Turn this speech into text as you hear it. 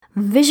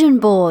Vision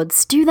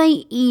boards, do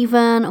they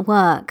even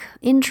work?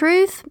 In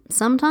truth,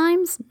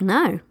 sometimes,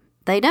 no,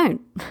 they don't.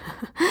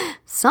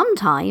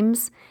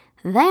 Sometimes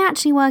they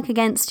actually work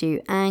against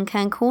you and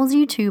can cause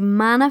you to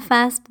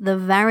manifest the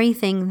very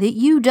thing that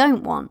you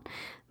don't want.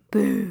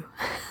 Boo.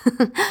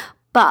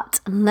 But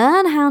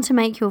learn how to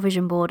make your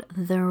vision board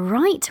the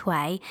right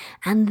way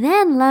and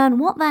then learn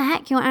what the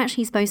heck you're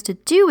actually supposed to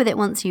do with it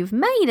once you've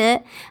made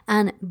it,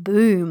 and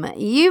boom,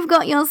 you've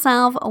got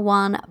yourself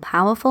one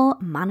powerful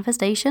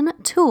manifestation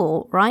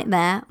tool right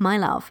there, my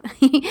love.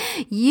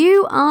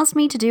 You asked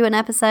me to do an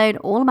episode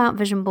all about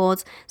vision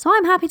boards, so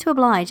I'm happy to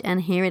oblige,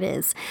 and here it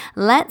is.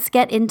 Let's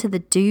get into the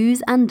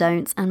do's and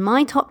don'ts and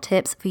my top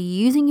tips for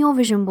using your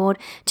vision board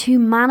to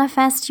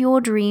manifest your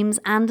dreams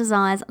and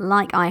desires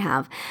like I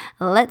have.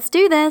 Let's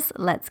do this.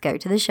 Let's go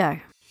to the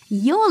show.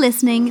 You're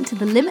listening to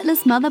the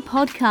Limitless Mother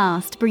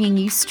podcast, bringing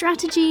you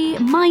strategy,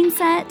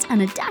 mindset,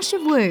 and a dash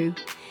of woo.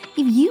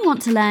 If you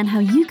want to learn how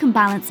you can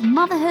balance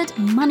motherhood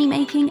and money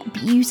making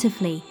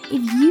beautifully,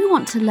 if you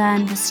want to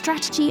learn the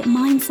strategy,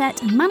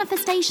 mindset, and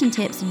manifestation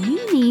tips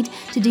you need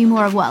to do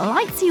more of what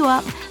lights you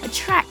up,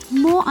 attract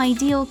more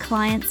ideal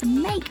clients,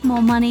 make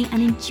more money,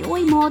 and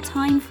enjoy more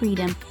time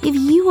freedom, if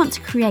you want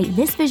to create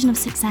this vision of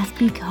success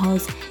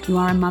because you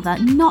are a mother,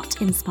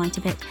 not in spite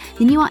of it,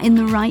 then you are in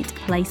the right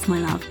place, my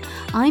love.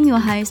 I'm your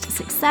host,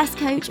 success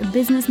coach,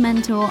 business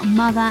mentor,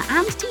 mother,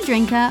 and tea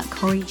drinker,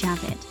 Cori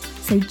Javid.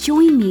 So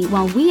join me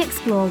while we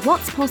explore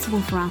what's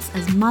possible for us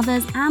as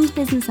mothers and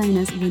business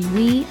owners when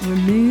we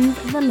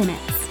remove the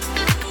limits.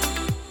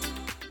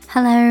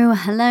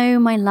 Hello,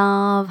 my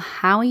love.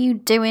 How are you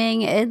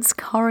doing? It's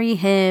Cori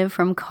here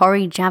from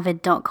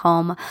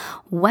CoriJavid.com.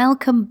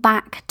 Welcome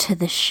back to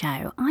the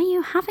show. Are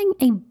you having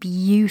a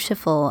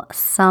beautiful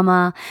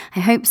summer? I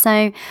hope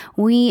so.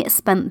 We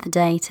spent the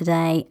day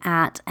today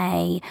at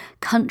a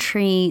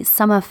country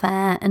summer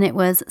fair and it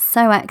was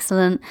so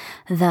excellent.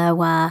 There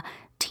were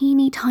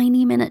teeny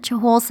tiny miniature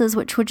horses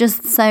which were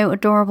just so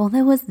adorable.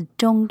 There was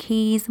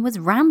donkeys, there was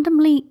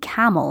randomly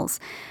camels,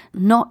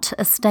 not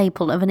a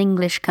staple of an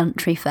English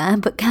country fair,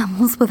 but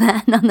camels were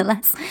there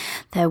nonetheless.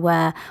 There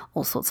were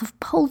all sorts of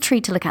poultry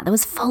to look at. There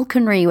was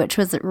falconry, which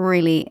was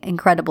really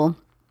incredible.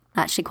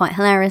 Actually quite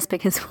hilarious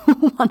because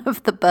one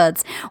of the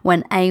birds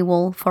went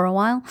AWOL for a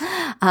while,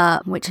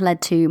 which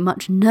led to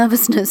much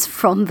nervousness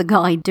from the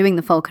guy doing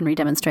the falconry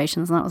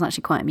demonstrations, and that was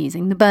actually quite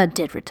amusing. The bird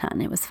did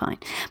return, it was fine.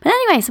 But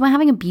anyway, so we're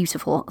having a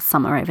beautiful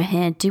summer over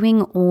here,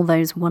 doing all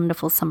those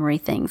wonderful summery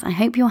things. I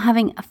hope you're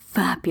having a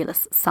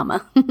fabulous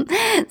summer.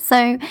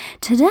 So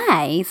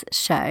today's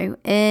show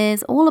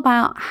is all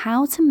about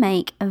how to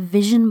make a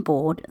vision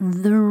board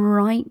the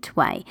right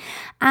way.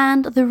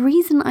 And the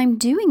reason I'm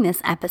doing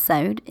this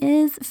episode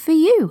is for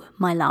you,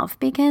 my love,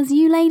 because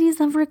you ladies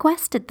have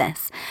requested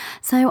this.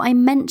 So I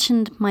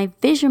mentioned my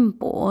vision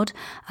board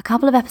a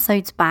couple of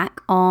episodes back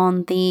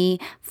on the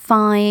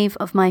 5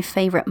 of my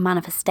favorite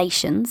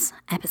manifestations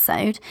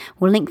episode.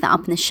 We'll link that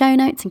up in the show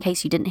notes in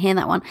case you didn't hear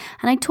that one.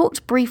 And I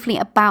talked briefly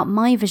about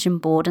my vision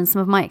board and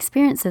some of my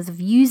experiences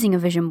of using a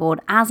vision board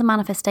as a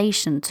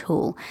manifestation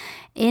tool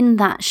in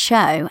that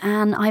show,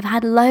 and I've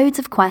had loads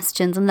of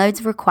questions and loads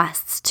of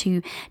requests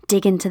to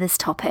dig into this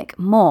topic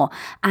more,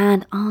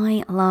 and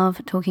I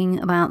love talking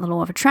about the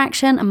law of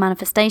attraction and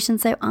manifestation,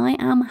 so I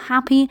am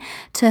happy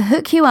to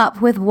hook you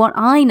up with what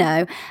I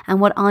know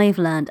and what I've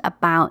learned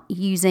about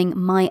using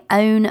my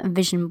own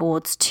vision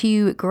boards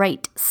to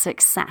great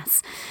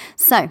success.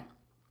 So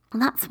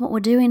that's what we're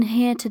doing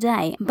here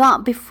today.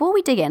 But before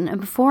we dig in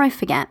and before I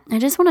forget, I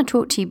just want to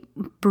talk to you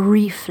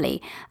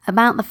briefly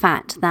about the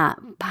fact that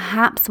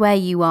perhaps where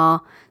you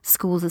are,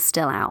 schools are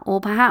still out, or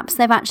perhaps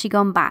they've actually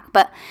gone back.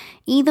 But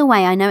either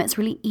way, I know it's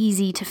really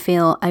easy to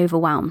feel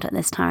overwhelmed at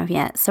this time of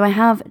year. So I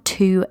have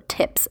 2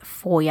 tips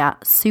for you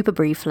super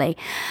briefly,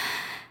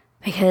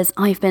 because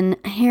I've been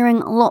hearing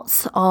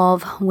lots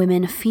of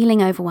women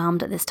feeling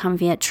overwhelmed at this time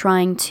of year,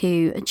 trying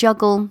to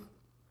juggle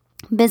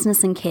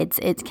business and kids.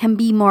 It can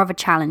be more of a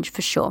challenge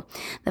for sure.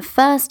 The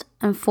first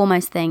and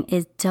foremost thing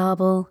is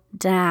double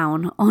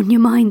down on your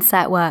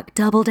mindset work.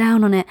 Double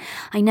down on it.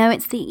 I know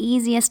it's the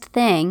easiest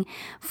thing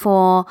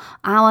for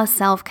our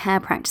self-care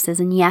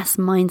practices, and yes,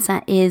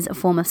 mindset is a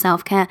form of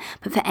self-care,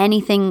 but for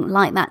anything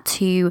like that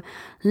to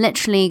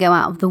literally go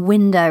out of the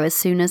window as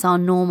soon as our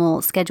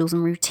normal schedules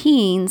and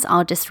routines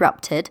are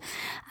disrupted.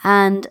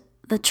 And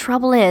the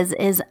trouble is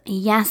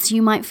yes,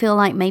 you might feel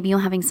like maybe you're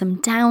having some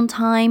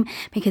downtime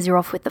because you're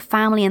off with the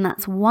family, and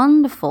that's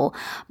wonderful.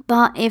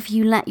 But if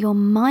you let your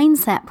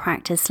mindset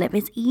practice slip,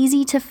 it's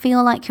easy to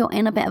feel like you're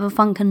in a bit of a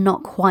funk and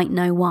not quite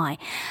know why.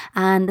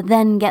 And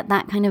then get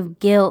that kind of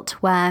guilt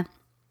where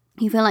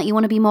you feel like you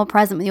want to be more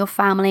present with your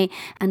family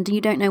and you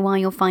don't know why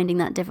you're finding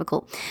that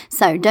difficult.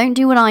 So don't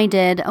do what I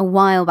did a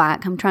while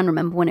back. I'm trying to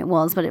remember when it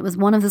was, but it was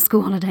one of the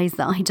school holidays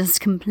that I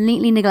just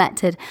completely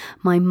neglected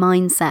my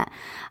mindset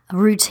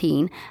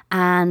routine,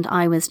 and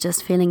I was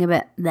just feeling a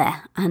bit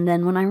there. And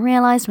then when I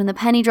realized, when the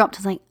penny dropped, I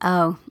was like,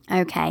 oh,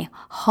 Okay,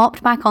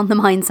 hopped back on the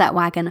mindset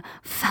wagon,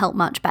 felt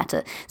much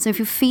better. So if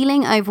you're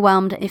feeling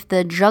overwhelmed, if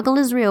the juggle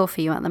is real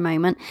for you at the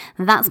moment,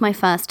 that's my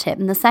first tip.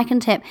 And the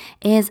second tip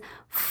is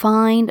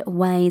find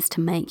ways to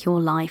make your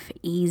life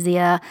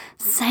easier.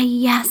 Say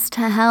yes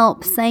to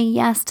help. Say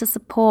yes to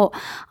support.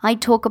 I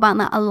talk about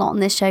that a lot on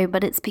this show,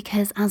 but it's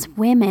because as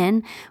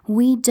women,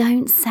 we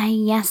don't say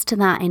yes to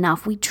that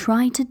enough. We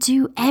try to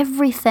do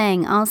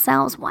everything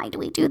ourselves. Why do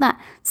we do that?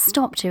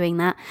 Stop doing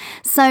that.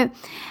 So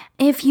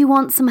if you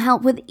want some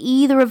help with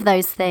either of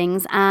those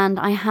things, and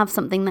I have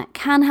something that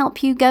can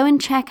help you, go and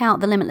check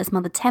out the Limitless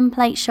Mother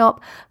template shop,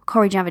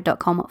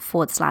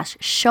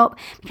 CoriJavid.com/shop,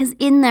 because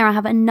in there I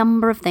have a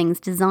number of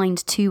things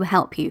designed to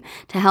help you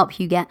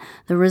get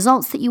the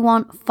results that you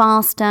want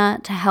faster,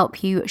 to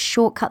help you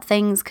shortcut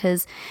things,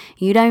 because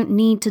you don't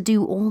need to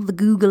do all the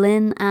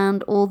Googling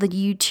and all the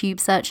YouTube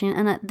searching.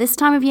 And at this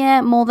time of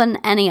year, more than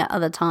any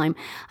other time,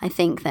 I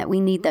think that we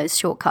need those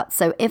shortcuts.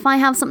 So if I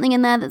have something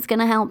in there that's going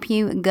to help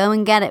you, go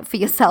and get it for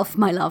yourself,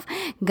 my love.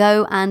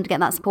 Go and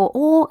get that support,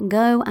 or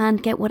go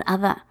and get what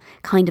other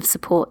kind of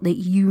support that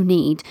you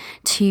need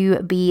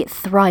to be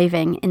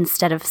thriving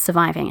instead of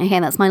surviving. Okay,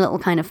 that's my little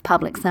kind of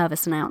public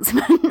service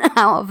announcement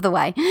out of the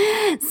way.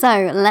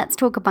 So let's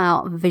talk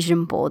about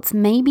vision boards.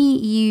 Maybe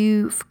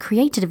you've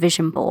created a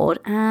vision board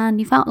and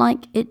you felt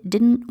like it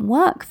didn't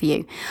work for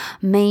you.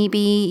 Maybe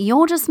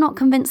you're just not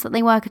convinced that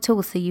they work at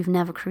all, so you've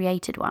never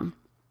created one.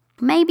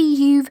 Maybe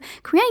you've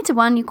created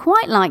one, you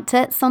quite liked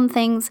it, some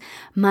things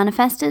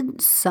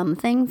manifested, some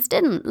things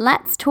didn't.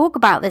 Let's talk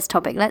about this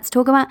topic. Let's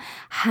talk about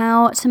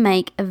how to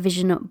make a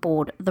vision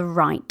board the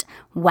right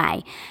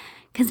way.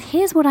 Because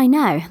here's what I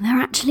know, there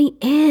actually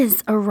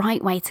is a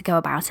right way to go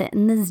about it,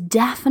 and there's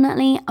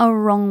definitely a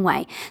wrong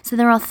way. So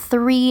there are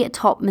 3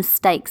 top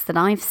mistakes that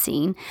I've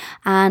seen,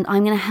 and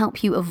I'm going to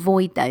help you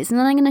avoid those. And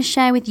then I'm going to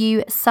share with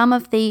you some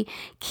of the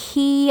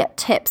key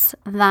tips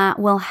that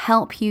will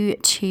help you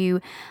to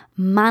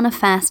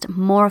manifest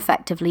more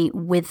effectively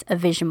with a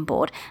vision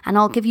board. And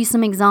I'll give you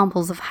some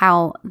examples of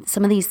how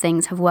some of these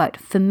things have worked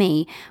for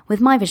me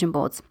with my vision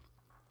boards.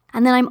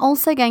 And then I'm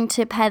also going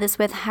to pair this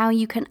with how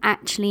you can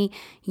actually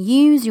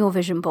use your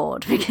vision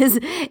board, because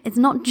it's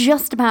not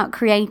just about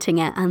creating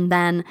it and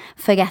then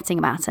forgetting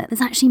about it.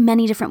 There's actually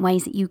many different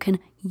ways that you can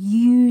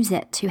use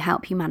it to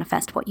help you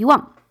manifest what you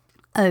want.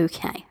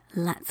 Okay,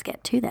 let's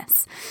get to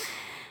this.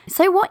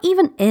 So what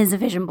even is a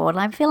vision board?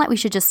 I feel like we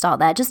should just start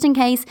there, just in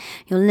case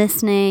you're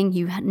listening,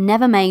 you've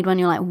never made one,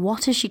 you're like,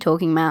 what is she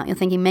talking about? You're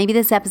thinking, maybe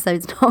this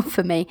episode's not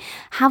for me.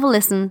 Have a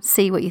listen,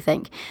 see what you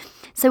think.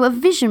 So a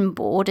vision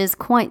board is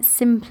quite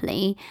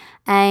simply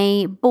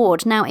a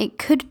board. Now, it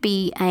could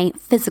be a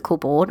physical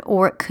board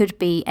or it could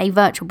be a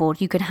virtual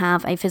board. You could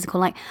have a physical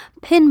like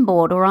pin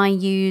board, or I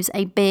use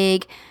a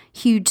big,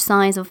 huge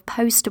size of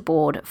poster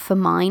board for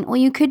mine, or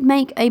you could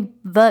make a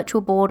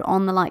virtual board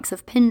on the likes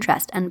of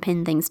Pinterest and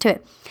pin things to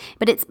it.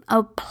 But it's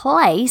a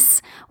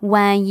place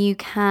where you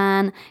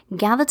can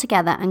gather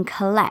together and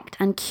collect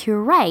and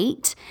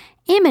curate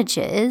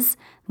images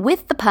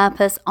with the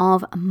purpose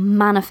of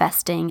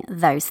manifesting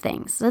those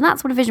things. So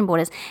that's what a vision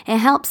board is. It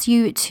helps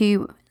you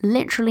to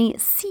literally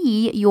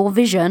see your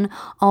vision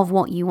of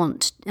what you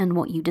want and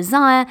what you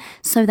desire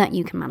so that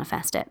you can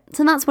manifest it.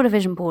 So that's what a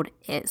vision board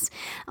is.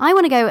 I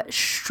want to go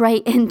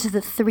straight into the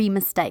 3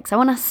 mistakes. I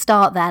want to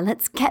start there.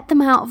 Let's get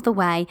them out of the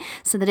way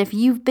so that if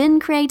you've been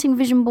creating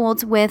vision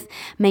boards with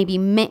maybe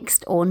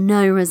mixed or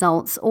no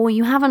results, or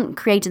you haven't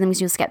created them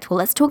because you're skeptical,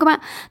 let's talk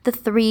about the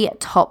 3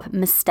 top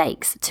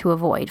mistakes to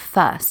avoid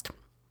first.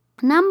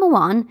 Number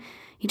 1,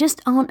 you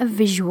just aren't a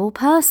visual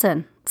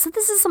person. So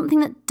this is something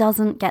that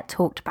doesn't get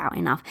talked about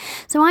enough.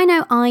 So I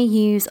know I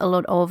use a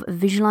lot of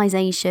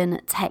visualization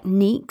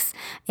techniques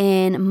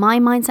in my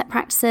mindset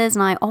practices,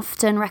 and I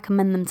often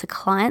recommend them to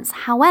clients.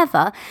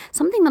 However,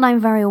 something that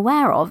I'm very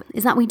aware of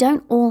is that we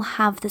don't all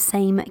have the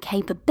same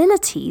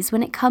capabilities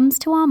when it comes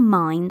to our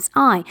mind's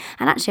eye.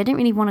 And actually, I don't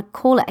really want to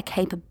call it a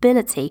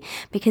capability,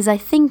 because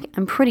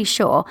I'm pretty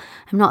sure,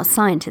 I'm not a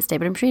scientist here,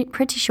 but I'm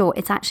pretty sure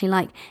it's actually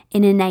like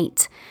an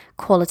innate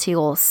quality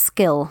or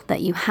skill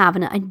that you have,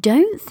 and I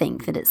don't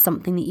think that it's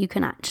something that you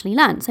can actually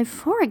learn. So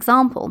for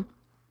example,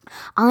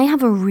 I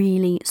have a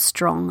really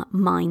strong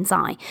mind's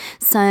eye.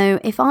 So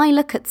if I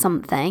look at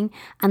something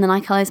and then I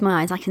close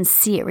my eyes, I can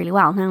see it really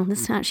well. Now,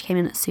 this actually came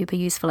in super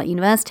useful at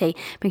university,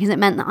 because it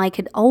meant that I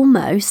could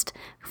almost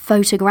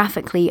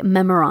photographically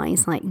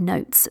memorize like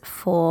notes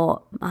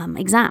for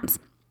exams.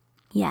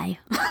 Yay.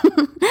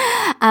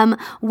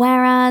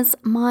 Whereas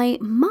my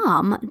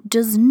mum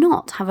does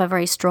not have a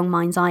very strong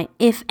mind's eye,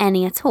 if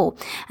any at all.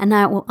 And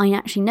now I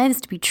actually know this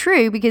to be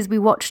true because we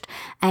watched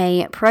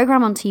a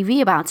program on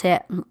TV about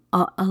it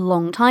a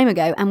long time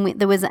ago. And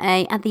there was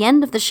at the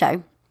end of the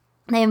show,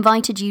 they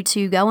invited you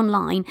to go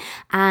online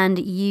and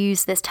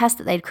use this test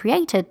that they'd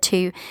created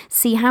to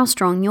see how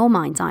strong your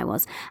mind's eye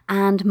was.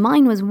 And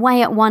mine was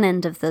way at one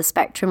end of the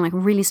spectrum, like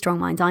really strong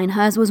mind's eye, and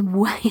hers was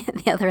way at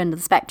the other end of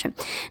the spectrum.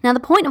 Now, the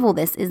point of all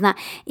this is that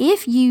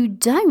if you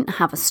don't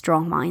have a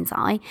strong mind's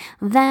eye,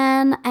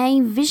 then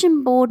a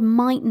vision board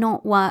might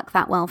not work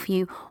that well for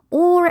you,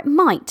 or it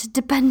might,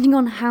 depending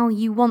on how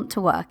you want to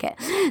work it.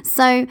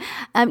 So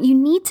you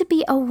need to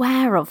be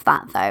aware of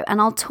that though. And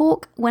I'll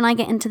talk when I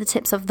get into the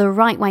tips of the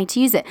right way to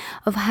use it,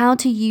 of how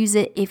to use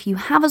it if you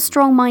have a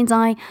strong mind's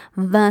eye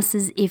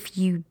versus if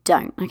you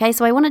don't. Okay,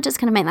 so I want to just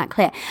kind of make that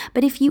clear.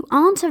 But if you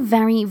aren't a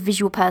very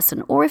visual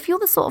person, or if you're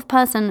the sort of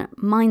person,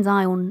 mind's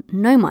eye or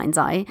no mind's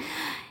eye,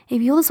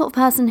 if you're the sort of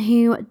person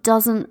who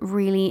doesn't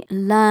really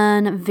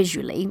learn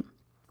visually,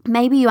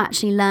 maybe you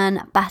actually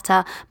learn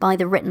better by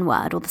the written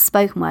word or the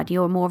spoken word.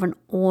 You're more of an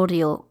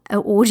audio,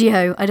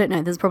 I don't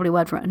know, there's probably a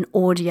word for it, an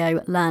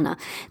audio learner.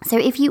 So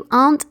if you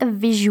aren't a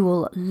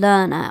visual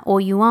learner, or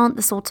you aren't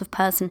the sort of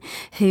person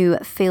who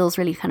feels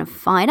really kind of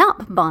fired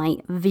up by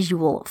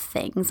visual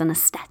things and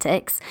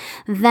aesthetics,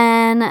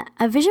 then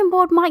a vision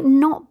board might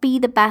not be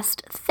the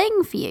best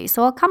thing for you.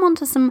 So I'll come on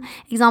to some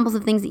examples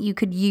of things that you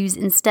could use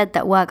instead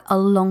that work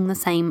along the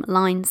same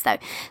lines though.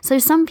 So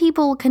some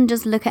people can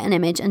just look at an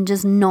image and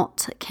just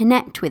not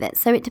connect with it.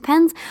 So it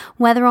depends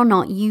whether or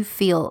not you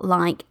feel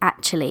like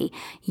actually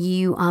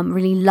you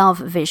really love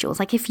visuals.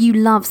 Like if you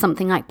love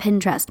something like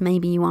Pinterest,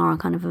 maybe you are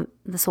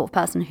the sort of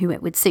person who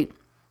it would suit.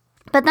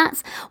 But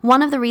that's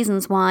one of the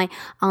reasons why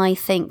I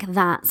think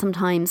that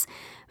sometimes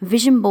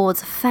vision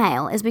boards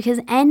fail, is because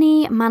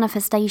any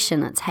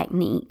manifestation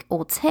technique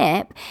or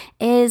tip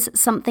is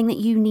something that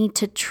you need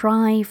to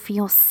try for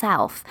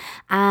yourself.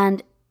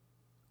 And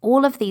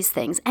all of these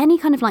things, any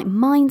kind of like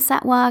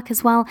mindset work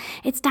as well,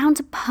 it's down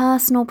to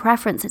personal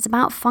preference. It's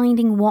about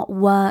finding what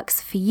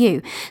works for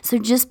you. So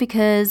just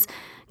because,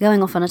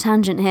 going off on a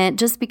tangent here,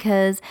 just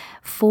because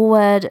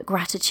forward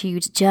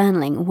gratitude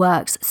journaling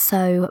works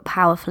so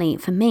powerfully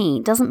for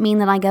me doesn't mean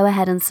that I go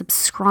ahead and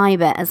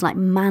subscribe it as like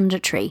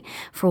mandatory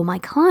for all my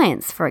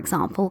clients, for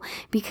example,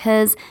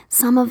 because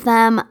some of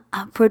them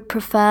would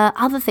prefer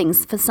other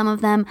things. For some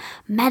of them,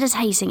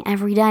 meditating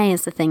every day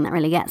is the thing that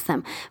really gets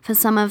them. For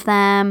some of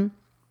them,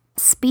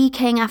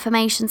 speaking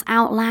affirmations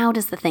out loud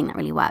is the thing that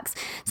really works.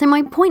 So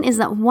my point is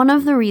that one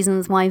of the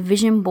reasons why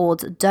vision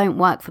boards don't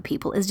work for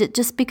people is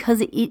just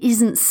because it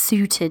isn't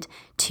suited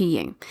to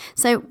you.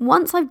 So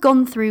once I've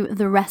gone through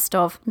the rest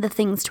of the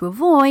things to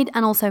avoid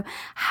and also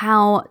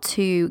how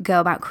to go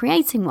about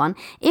creating one,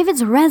 if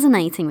it's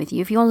resonating with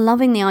you, if you're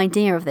loving the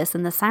idea of this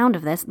and the sound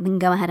of this, then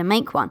go ahead and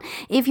make one.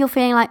 If you're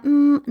feeling like,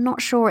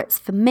 not sure it's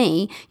for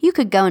me, you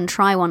could go and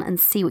try one and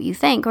see what you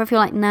think. Or if you're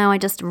like, no, I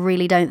just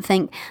really don't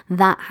think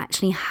that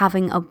actually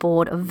having a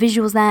board of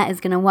visuals there is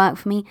going to work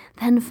for me,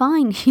 then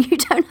fine. You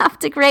don't have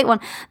to create one.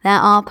 There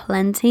are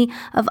plenty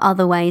of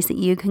other ways that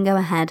you can go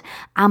ahead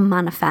and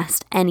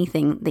manifest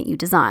anything that you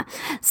desire.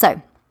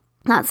 So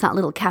that's that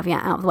little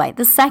caveat out of the way.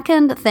 The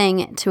second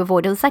thing to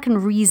avoid, or the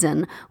second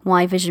reason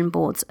why vision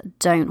boards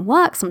don't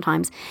work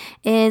sometimes,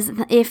 is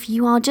that if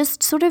you are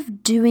just sort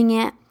of doing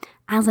it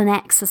as an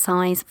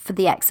exercise for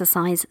the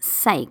exercise's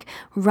sake,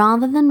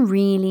 rather than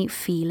really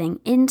feeling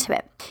into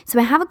it. So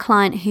I have a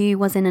client who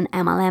was in an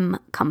MLM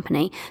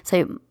company,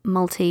 so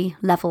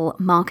multi-level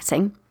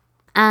marketing.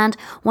 And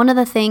one of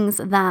the things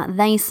that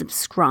they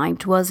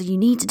subscribed was you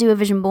need to do a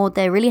vision board.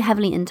 They're really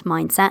heavily into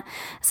mindset.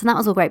 So that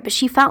was all great. But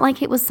she felt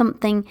like it was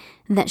something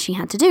that she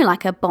had to do,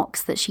 like a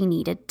box that she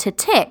needed to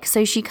tick.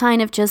 So she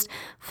kind of just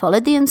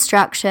followed the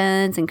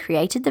instructions and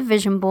created the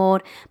vision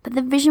board. But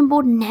the vision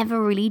board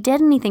never really did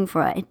anything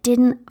for her. It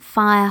didn't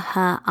fire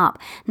her up.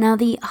 Now,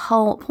 the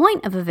whole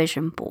point of a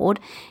vision board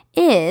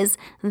is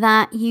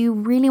that you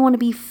really want to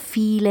be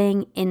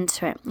feeling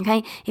into it,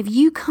 okay? If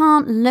you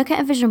can't look at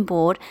a vision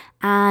board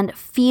and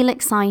feel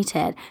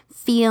excited,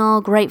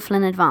 feel grateful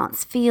in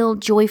advance, feel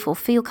joyful,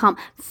 feel calm,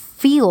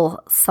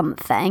 feel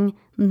something,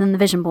 then the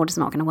vision board is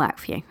not going to work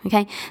for you,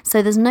 okay?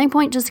 So there's no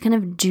point just kind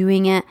of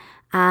doing it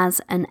as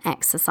an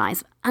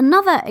exercise.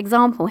 Another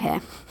example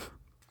here.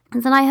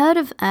 And then I heard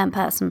of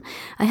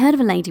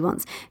a lady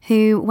once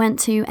who went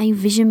to a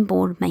vision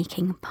board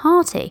making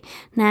party.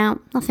 Now,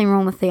 nothing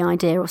wrong with the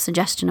idea or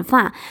suggestion of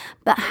that,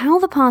 but how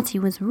the party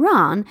was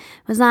run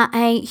was that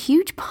a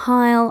huge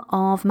pile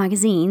of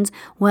magazines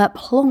were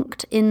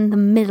plonked in the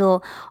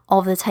middle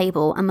of the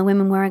table, and the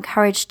women were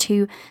encouraged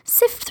to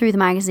sift through the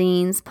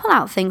magazines, pull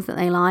out things that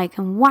they like,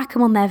 and whack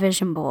them on their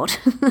vision board.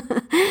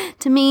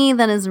 To me,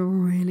 that is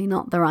really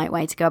not the right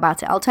way to go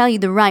about it. I'll tell you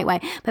the right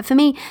way, but for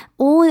me,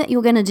 all that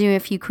you're going to do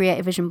if you create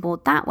a vision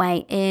board that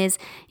way is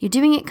you're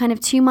doing it kind of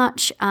too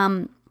much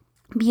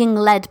being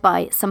led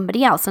by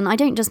somebody else. And I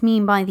don't just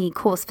mean by the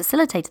course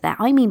facilitator there.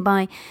 I mean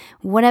by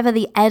whatever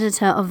the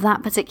editor of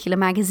that particular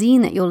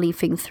magazine that you're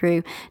leafing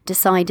through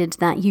decided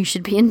that you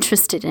should be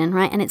interested in,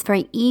 right? And it's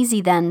very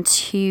easy then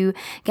to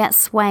get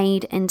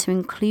swayed into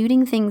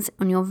including things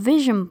on your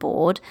vision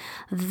board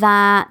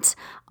that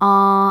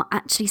are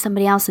actually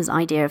somebody else's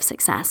idea of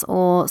success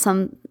or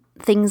some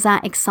things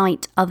that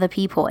excite other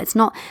people. It's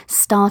not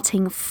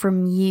starting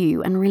from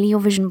you, and really your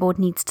vision board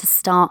needs to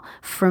start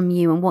from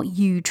you and what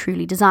you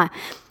truly desire.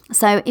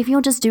 So if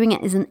you're just doing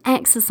it as an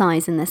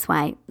exercise in this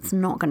way, it's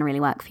not going to really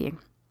work for you.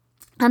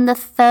 And the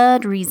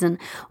third reason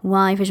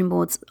why vision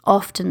boards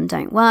often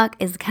don't work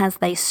is because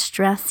they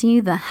stress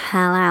you the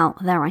hell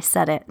out. There, I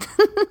said it.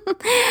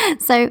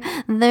 So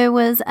there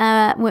was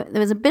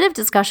a bit of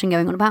discussion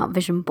going on about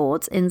vision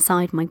boards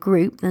inside my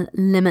group, the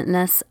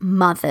Limitless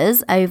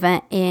Mothers,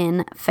 over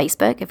in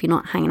Facebook. If you're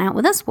not hanging out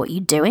with us, what are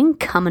you doing?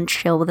 Come and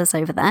chill with us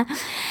over there.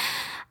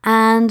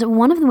 And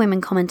one of the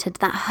women commented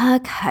that her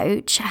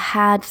coach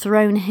had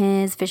thrown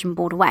his vision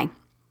board away.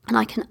 And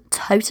I can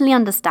totally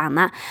understand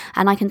that.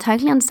 And I can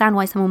totally understand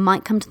why someone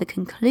might come to the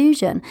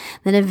conclusion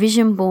that a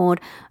vision board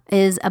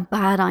is a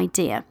bad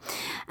idea.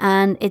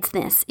 And it's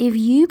this: if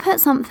you put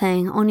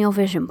something on your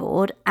vision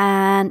board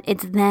and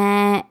it's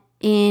there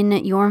in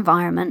your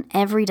environment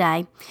every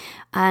day,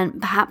 and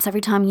perhaps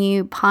every time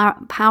you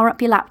power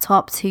up your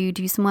laptop to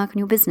do some work on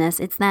your business,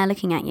 it's there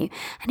looking at you.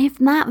 And if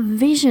that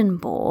vision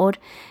board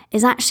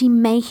is actually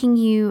making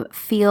you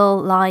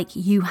feel like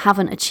you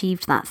haven't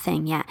achieved that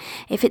thing yet,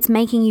 if it's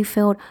making you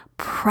feel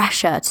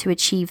pressure to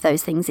achieve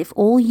those things, if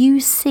all you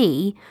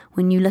see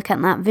when you look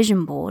at that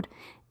vision board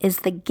is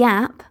the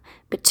gap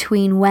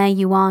between where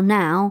you are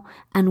now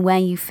and where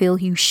you feel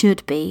you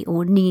should be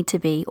or need to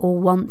be or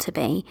want to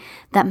be,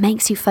 that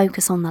makes you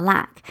focus on the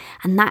lack.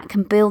 And that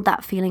can build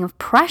that feeling of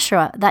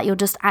pressure that you're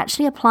just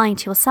actually applying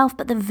to yourself.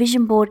 But the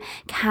vision board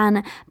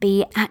can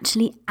be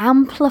actually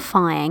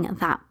amplifying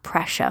that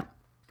pressure.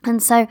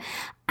 And so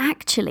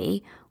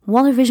actually,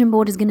 what a vision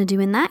board is going to do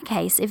in that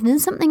case, if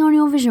there's something on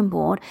your vision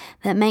board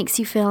that makes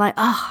you feel like,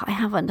 oh, I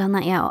haven't done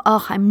that yet, or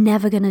oh, I'm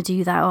never going to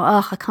do that, or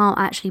oh, I can't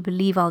actually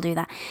believe I'll do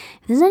that.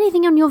 If there's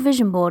anything on your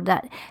vision board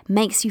that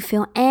makes you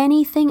feel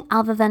anything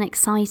other than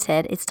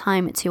excited, it's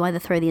time to either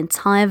throw the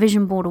entire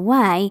vision board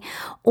away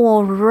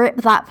or rip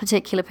that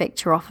particular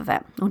picture off of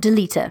it, or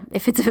delete it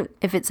if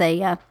it's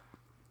a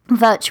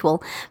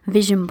virtual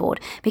vision board,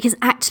 because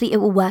actually it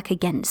will work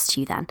against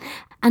you then.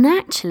 And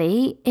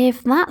actually,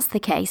 if that's the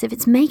case, if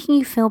it's making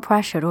you feel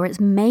pressured or it's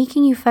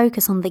making you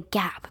focus on the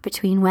gap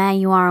between where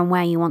you are and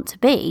where you want to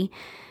be,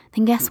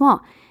 then guess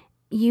what?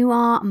 You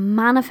are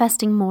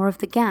manifesting more of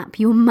the gap.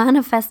 You're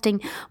manifesting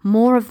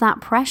more of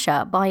that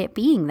pressure by it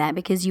being there,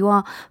 because you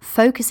are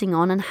focusing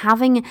on and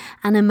having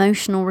an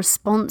emotional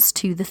response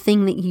to the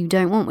thing that you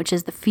don't want, which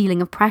is the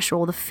feeling of pressure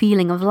or the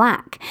feeling of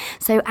lack.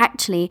 So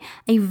actually,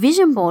 a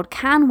vision board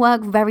can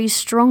work very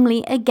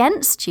strongly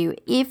against you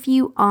if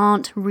you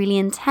aren't really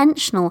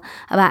intentional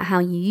about how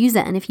you use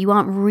it and if you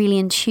aren't really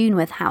in tune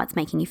with how it's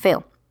making you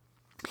feel.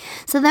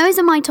 So those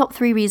are my top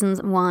 3 reasons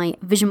why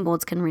vision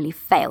boards can really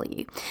fail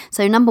you.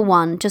 So number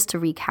 1, just to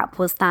recap,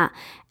 was that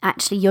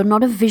actually you're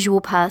not a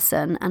visual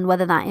person, and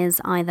whether that is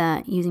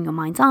either using your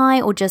mind's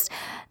eye or just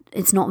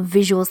it's not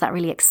visuals that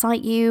really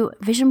excite you,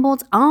 vision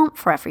boards aren't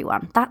for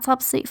everyone. That's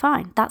absolutely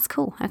fine. That's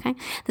cool, okay?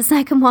 The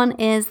second one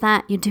is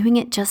that you're doing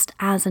it just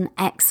as an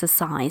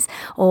exercise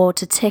or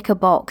to tick a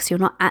box. You're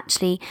not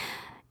actually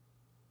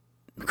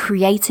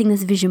creating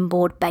this vision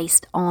board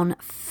based on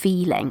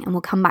feeling, and we'll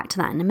come back to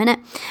that in a minute.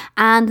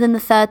 And then the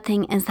third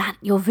thing is that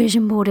your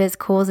vision board is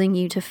causing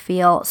you to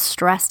feel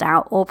stressed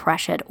out or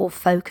pressured or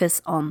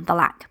focus on the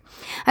lack.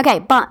 Okay,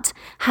 but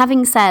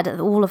having said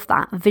all of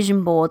that,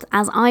 vision boards,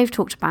 as I've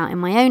talked about in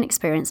my own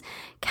experience,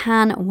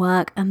 can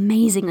work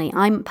amazingly.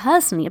 I'm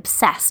personally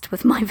obsessed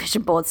with my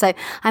vision board. So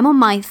I'm on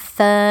my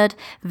 3rd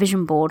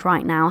vision board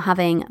right now,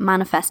 having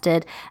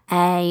manifested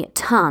a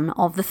ton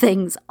of the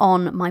things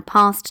on my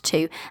past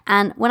 2.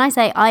 And when I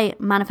say I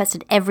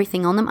manifested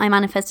everything on them, I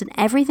manifested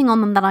everything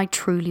on them that I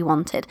truly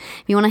wanted.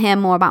 If you want to hear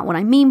more about what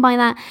I mean by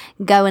that,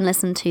 go and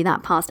listen to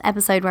that past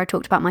episode where I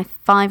talked about my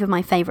 5 of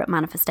my favorite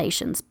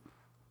manifestations.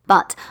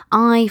 But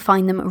I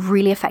find them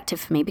really effective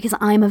for me because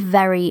I'm a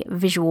very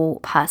visual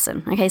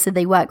person. Okay, so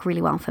they work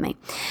really well for me.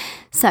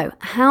 So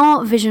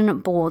how vision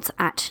boards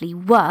actually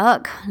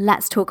work,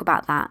 let's talk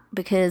about that.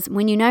 Because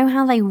when you know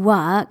how they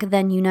work,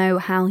 then you know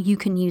how you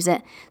can use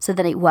it so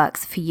that it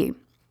works for you.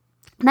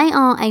 They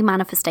are a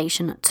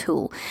manifestation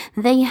tool.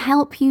 They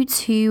help you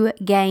to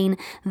gain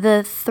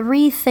the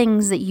 3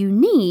 things that you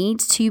need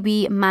to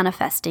be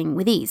manifesting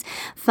with ease.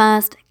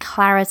 First,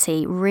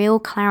 clarity, real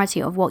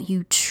clarity of what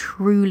you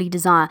truly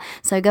desire.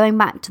 So going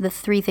back to the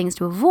 3 things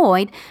to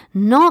avoid,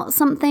 not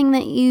something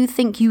that you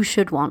think you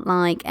should want,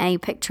 like a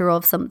picture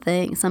of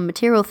something, some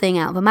material thing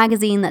out of a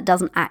magazine that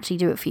doesn't actually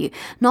do it for you.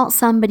 Not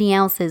somebody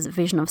else's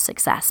vision of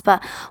success,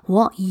 but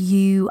what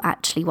you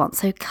actually want.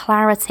 So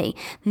clarity.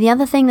 The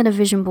other thing that a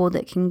vision board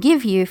that can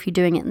give you, if you're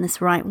doing it in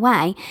this right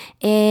way,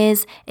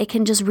 is it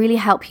can just really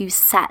help you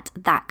set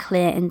that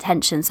clear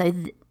intention. So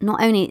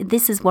not only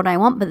this is what I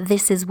want, but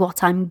this is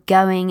what I'm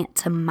going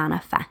to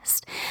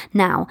manifest.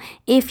 Now,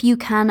 if you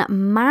can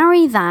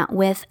marry that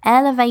with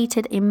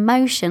elevated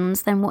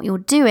emotions, then what you're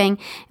doing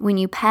when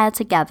you pair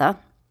together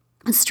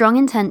A strong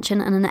intention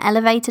and an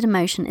elevated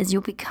emotion is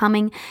you're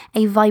becoming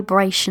a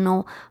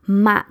vibrational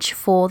match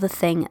for the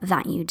thing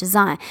that you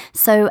desire.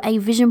 So a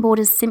vision board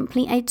is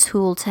simply a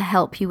tool to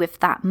help you with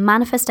that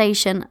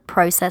manifestation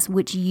process,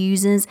 which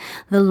uses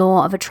the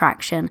law of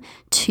attraction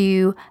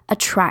to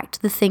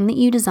attract the thing that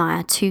you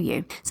desire to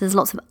you. So there's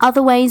lots of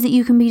other ways that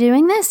you can be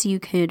doing this. You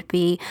could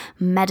be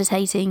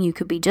meditating, you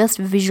could be just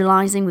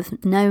visualizing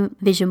with no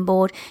vision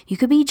board, you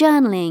could be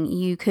journaling,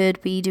 you could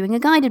be doing a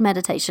guided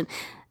meditation.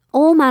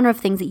 All manner of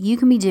things that you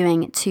can be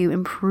doing to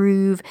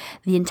improve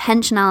the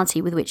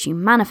intentionality with which you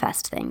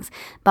manifest things.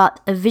 But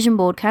a vision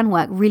board can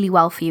work really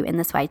well for you in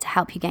this way to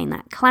help you gain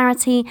that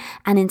clarity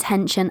and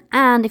intention.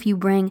 And if you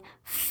bring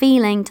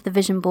feeling to the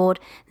vision board,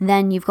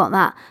 then you've got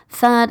that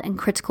third and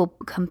critical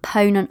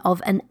component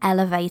of an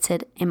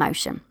elevated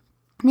emotion.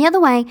 And the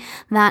other way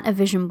that a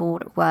vision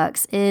board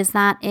works is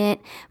that it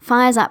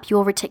fires up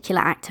your reticular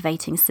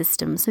activating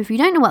system. So if you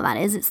don't know what that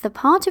is, it's the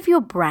part of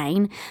your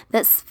brain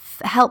that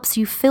helps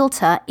you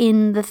filter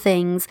in the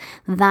things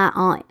that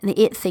are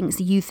things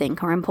you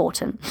think are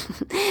important.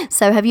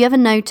 So have you ever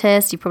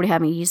noticed, you've probably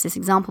heard me use this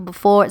example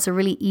before, it's a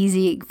really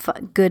easy,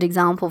 good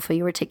example for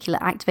your reticular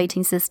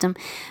activating system.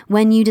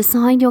 When you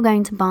decide you're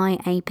going to buy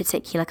a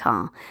particular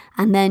car,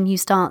 and then you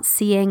start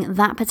seeing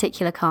that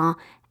particular car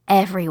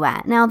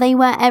everywhere. Now, they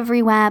were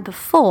everywhere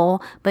before,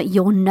 but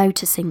you're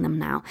noticing them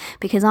now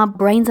because our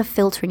brains are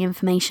filtering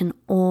information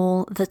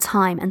all the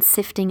time and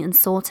sifting and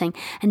sorting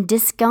and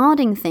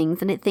discarding things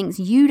that it thinks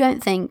you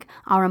don't think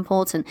are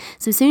important.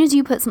 So as soon as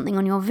you put something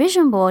on your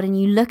vision board and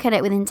you look at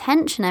it with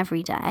intention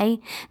every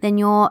day, then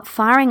you're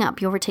firing up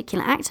your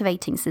reticular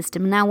activating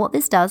system. Now, what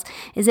this does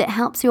is it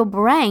helps your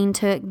brain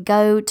to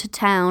go to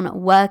town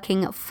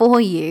working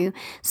for you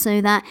so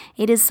that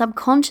it is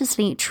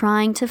subconsciously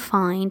trying to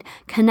find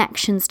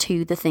connections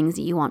to the things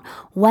that you want,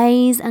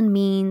 ways and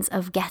means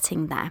of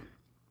getting there.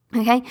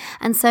 Okay,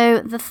 and so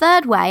the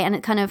third way, and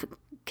it kind of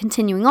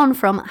continuing on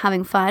from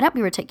having fired up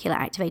your reticular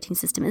activating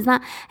system, is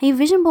that a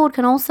vision board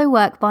can also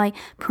work by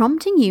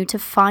prompting you to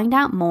find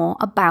out more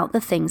about the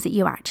things that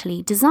you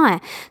actually desire.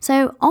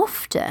 So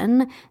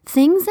often,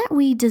 things that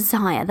we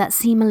desire that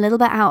seem a little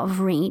bit out of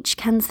reach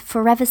can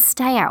forever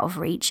stay out of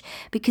reach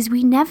because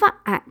we never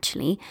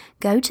actually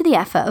go to the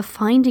effort of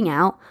finding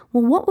out,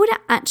 well, what would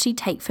it actually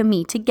take for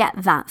me to get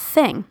that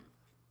thing?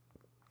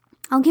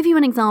 I'll give you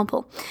an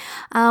example.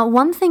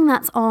 One thing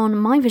that's on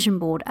my vision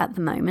board at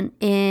the moment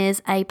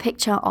is a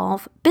picture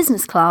of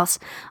business class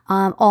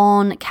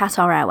on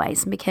Qatar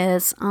Airways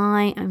because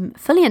I am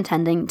fully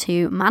intending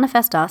to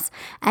manifest us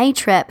a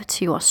trip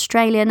to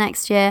Australia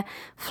next year,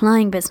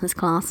 flying business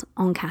class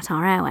on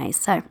Qatar Airways.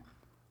 So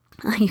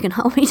you can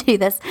help me do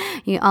this.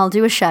 I'll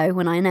do a show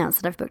when I announce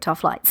that I've booked our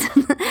flights.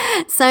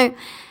 So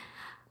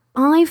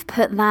I've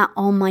put that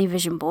on my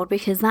vision board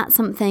because that's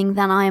something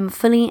that I am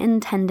fully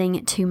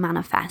intending to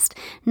manifest.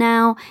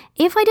 Now,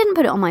 if I didn't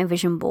put it on my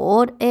vision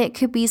board, it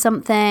could be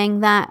something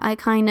that I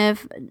kind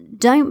of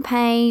don't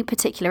pay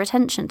particular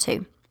attention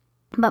to.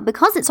 But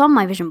because it's on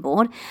my vision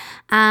board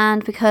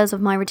and because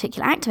of my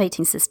reticular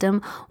activating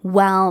system,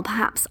 well,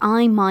 perhaps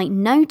I might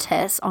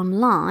notice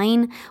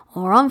online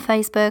or on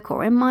Facebook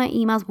or in my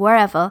emails,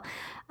 wherever,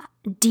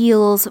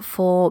 deals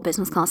for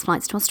business class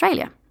flights to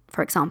Australia,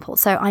 for example.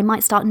 So I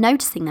might start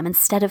noticing them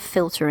instead of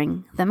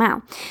filtering them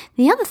out.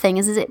 The other thing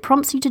is it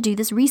prompts you to do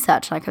this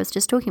research like I was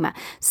just talking about.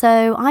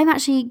 So I've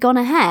actually gone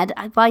ahead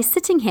by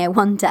sitting here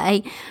one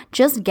day,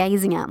 just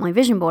gazing at my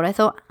vision board. I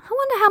thought, I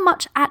wonder how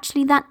much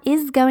actually that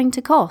is going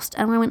to cost.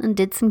 And I went and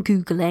did some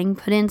Googling,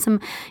 put in some,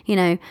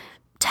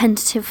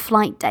 tentative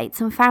flight dates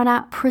and found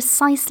out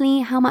precisely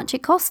how much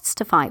it costs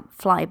to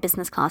fly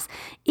business class.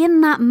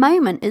 In that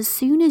moment, as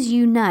soon as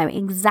you know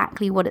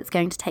exactly what it's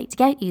going to take to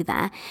get you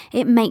there,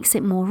 it makes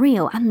it more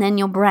real. And then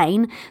your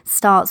brain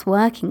starts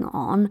working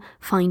on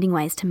finding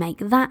ways to make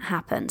that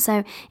happen.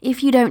 So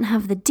if you don't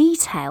have the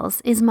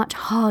details, it's much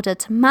harder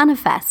to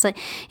manifest. So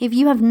if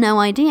you have no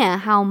idea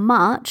how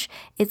much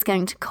it's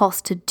going to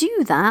cost to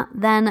do that,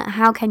 then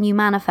how can you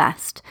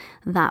manifest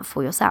that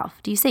for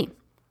yourself? Do you see?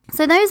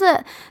 So those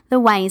are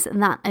the ways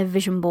that a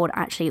vision board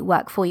actually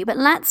work for you. But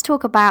let's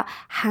talk about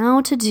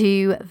how to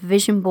do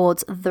vision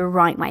boards the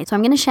right way. So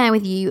I'm going to share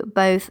with you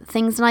both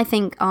things that I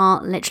think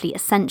are literally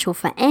essential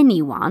for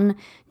anyone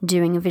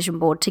doing a vision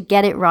board to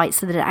get it right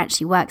so that it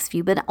actually works for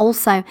you. But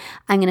also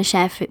I'm going to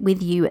share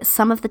with you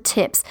some of the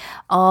tips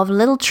of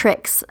little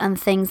tricks and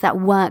things that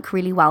work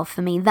really well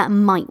for me that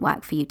might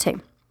work for you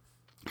too.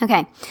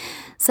 Okay,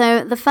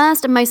 so the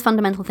first and most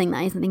fundamental thing that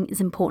I think is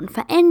important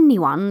for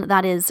anyone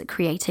that is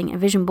creating a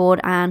vision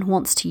board and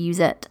wants to use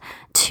it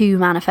to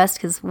manifest,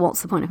 because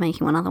what's the point of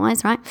making one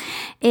otherwise, right,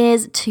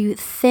 is to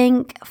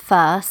think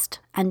first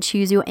and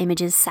choose your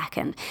images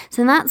second.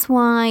 So that's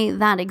why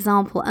that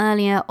example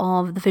earlier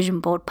of the vision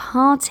board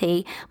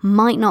party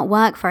might not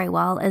work very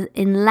well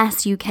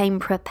unless you came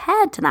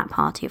prepared to that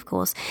party, of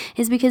course,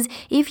 is because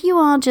if you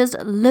are just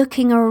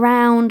looking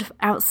around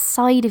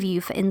outside of you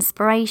for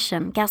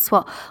inspiration, guess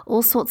what?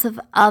 All sorts of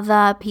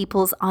other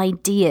people's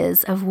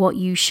ideas of what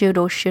you should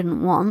or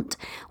shouldn't want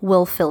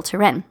will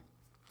filter in.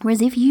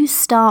 Whereas if you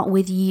start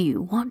with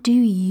you, what do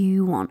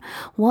you want?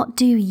 What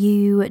do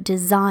you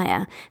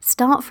desire?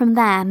 Start from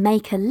there,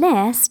 make a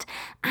list,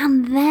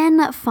 and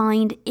then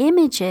find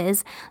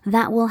images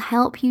that will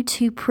help you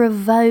to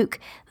provoke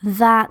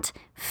that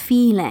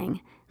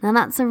feeling. Now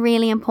that's a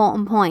really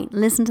important point.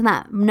 Listen to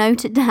that,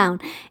 note it down.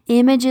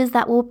 Images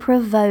that will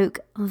provoke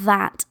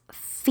that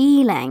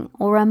feeling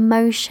or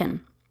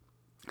emotion.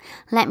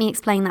 Let me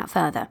explain that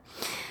further.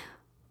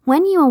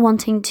 When you are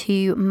wanting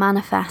to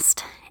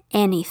manifest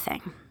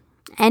anything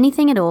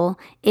at all,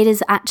 it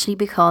is actually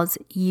because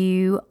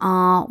you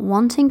are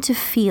wanting to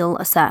feel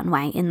a certain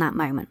way in that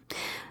moment.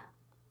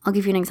 I'll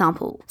give you an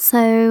example.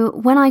 So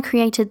when I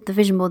created the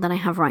vision board that I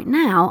have right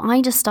now, I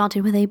just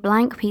started with a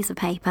blank piece of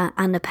paper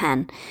and a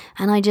pen.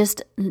 And I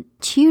just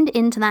tuned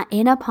into that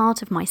inner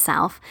part of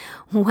myself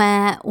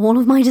where all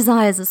of my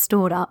desires are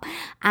stored up.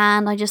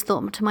 And I just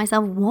thought to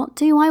myself, what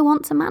do I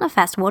want to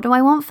manifest? What do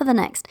I want for the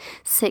next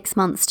 6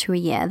 months to a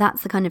year?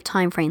 That's the kind of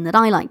time frame that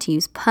I like to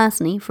use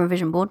personally for a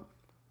vision board.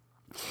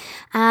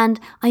 And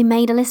I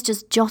made a list,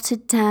 just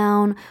jotted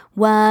down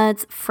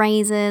words,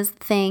 phrases,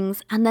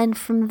 things, and then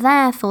from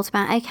there thought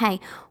about, okay,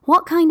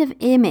 what kind of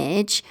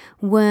image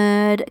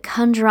would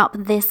conjure up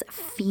this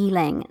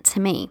feeling to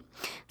me?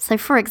 So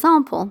for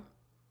example,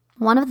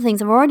 one of the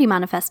things I've already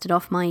manifested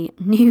off my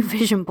new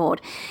vision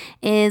board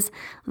is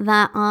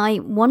that I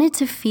wanted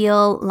to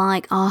feel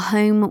like our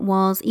home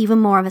was even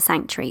more of a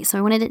sanctuary. So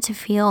I wanted it to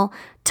feel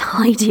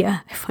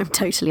tidier, if I'm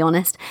totally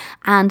honest,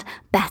 and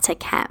better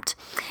kept.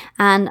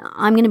 And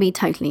I'm going to be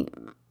totally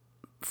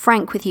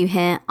frank with you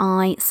here.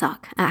 I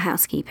suck at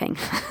housekeeping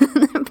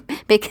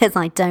because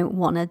I don't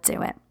want to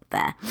do it.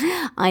 There.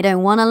 I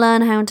don't want to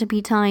learn how to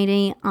be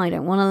tidy. I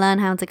don't want to learn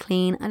how to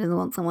clean. I just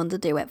want someone to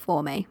do it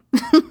for me.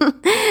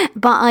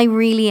 But I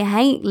really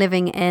hate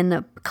living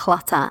in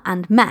clutter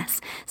and mess.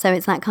 So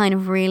it's that kind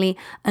of really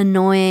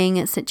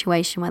annoying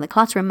situation where the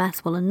clutter and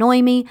mess will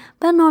annoy me,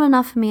 but not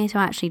enough for me to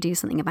actually do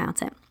something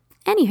about it.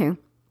 Anywho,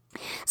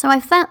 so I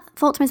thought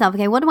to myself,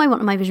 okay, what do I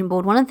want on my vision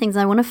board? One of the things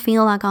I want to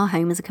feel like our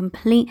home is a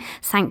complete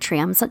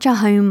sanctuary. I'm such a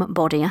home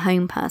body, a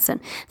home person.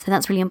 So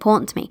that's really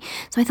important to me.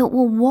 So I thought,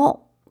 well,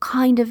 what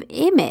kind of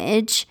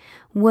image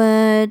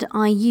would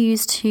I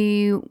use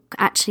to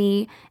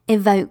actually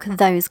evoke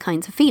those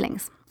kinds of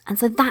feelings? And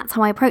so that's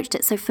how I approached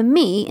it. So for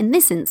me, in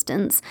this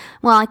instance,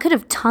 well, I could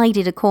have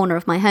tidied a corner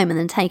of my home and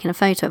then taken a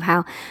photo of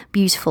how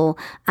beautiful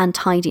and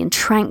tidy and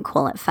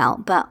tranquil it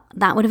felt, but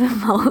that would have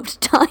involved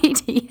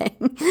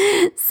tidying.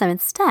 So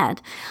instead,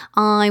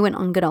 I went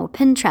on good old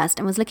Pinterest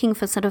and was looking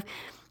for sort of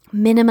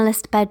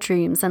minimalist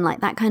bedrooms and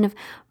like that kind of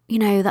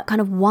that kind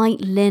of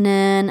white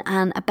linen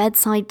and a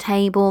bedside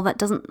table that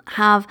doesn't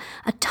have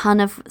a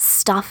ton of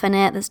stuff in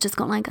it, that's just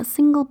got like a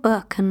single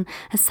book and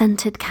a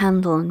scented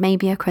candle and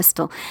maybe a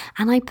crystal.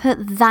 And I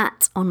put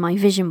that on my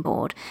vision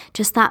board,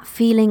 just that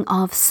feeling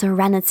of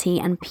serenity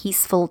and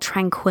peaceful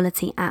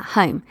tranquility at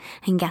home.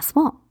 And guess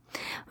what?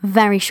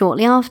 Very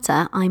shortly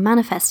after, I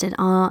manifested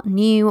our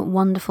new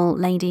wonderful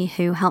lady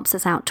who helps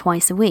us out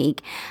twice a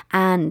week,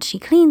 and she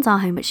cleans our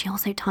home, but she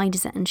also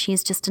tidies it, and she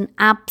is just an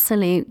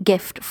absolute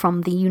gift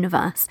from the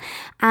universe.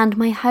 And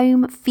my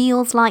home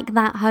feels like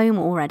that home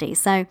already,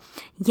 so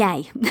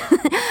yay.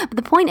 But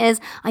the point is,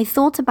 I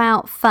thought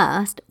about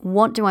first,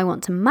 what do I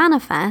want to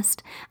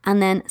manifest?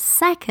 And then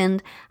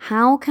second,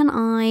 how can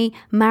I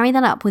marry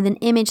that up with an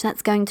image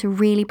that's going to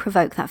really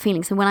provoke that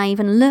feeling? So when I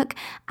even look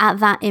at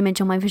that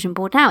image on my vision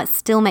board now, it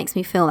still makes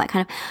me feel that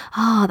kind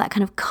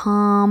of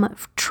calm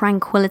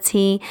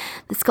tranquility.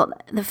 It's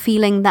got the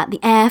feeling that the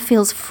air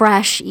feels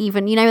fresh,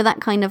 even, that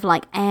kind of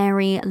like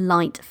airy,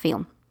 light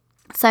feel.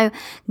 So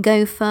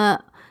go for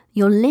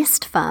your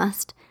list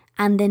first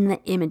and then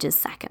the images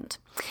second.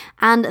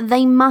 And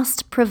they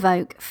must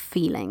provoke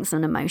feelings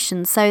and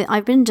emotions. So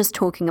I've been just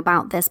talking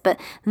about this, but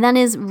that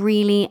is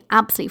really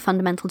absolutely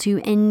fundamental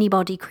to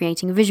anybody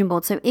creating a vision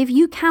board. So if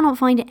you cannot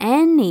find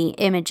any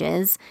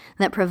images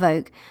that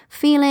provoke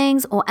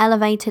feelings or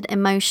elevated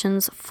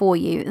emotions for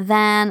you,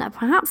 then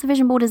perhaps a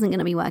vision board isn't going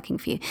to be working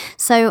for you.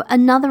 So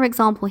another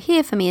example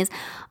here for me is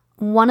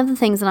one of the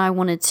things that I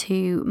wanted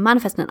to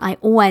manifest, and I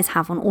always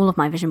have on all of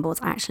my vision boards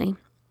actually,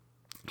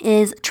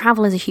 is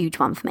travel is a huge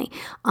one for me.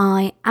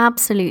 I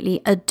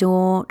absolutely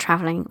adore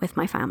traveling with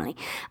my family.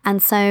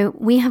 And so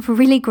we have a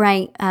really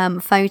great a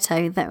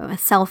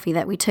selfie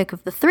that we took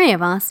of the three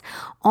of us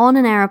on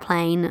an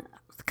aeroplane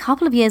a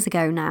couple of years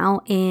ago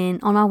now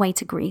on our way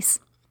to Greece.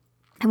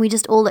 And we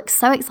just all looked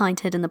so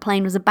excited and the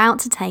plane was about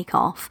to take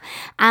off.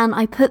 And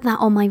I put that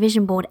on my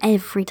vision board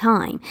every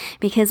time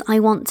because I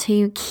want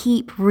to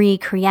keep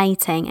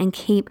recreating and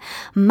keep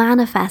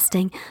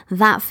manifesting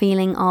that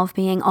feeling of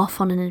being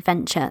off on an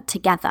adventure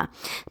together.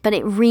 But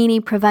it really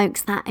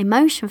provokes that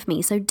emotion for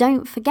me. So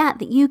don't forget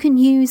that you can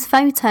use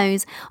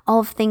photos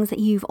of things that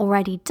you've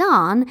already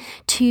done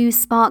to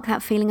spark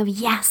that feeling of,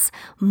 yes,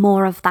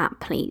 more of that,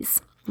 please.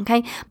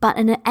 Okay, but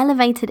an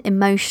elevated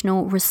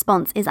emotional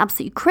response is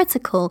absolutely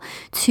critical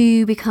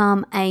to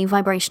become a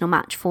vibrational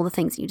match for the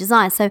things that you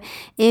desire. So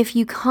if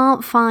you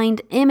can't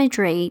find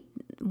imagery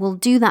will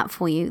do that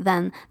for you,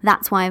 then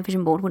that's why a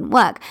vision board wouldn't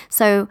work.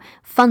 So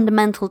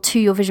fundamental to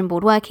your vision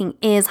board working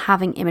is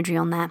having imagery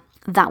on there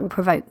that will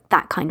provoke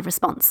that kind of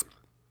response.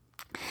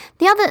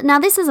 Now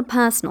this is a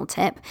personal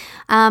tip,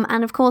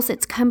 and of course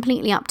it's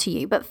completely up to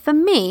you, but for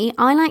me,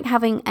 I like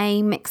having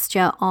a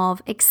mixture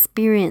of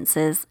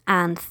experiences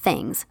and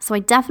things. So I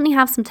definitely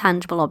have some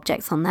tangible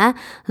objects on there,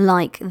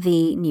 like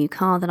the new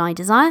car that I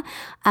desire,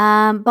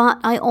 but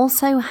I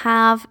also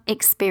have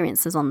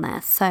experiences on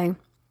there. So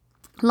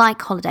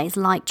like holidays,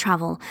 like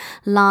travel,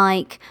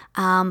 like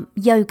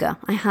yoga.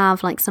 I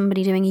have like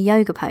somebody doing a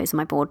yoga pose on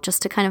my board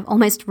just to kind of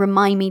almost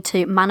remind me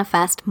to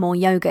manifest more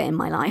yoga in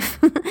my life.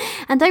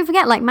 And don't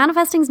forget, like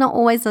manifesting is not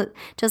always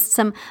just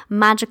some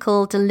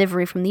magical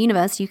delivery from the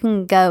universe. You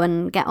can go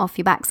and get off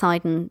your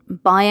backside and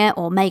buy it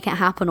or make it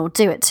happen or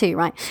do it too,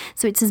 right?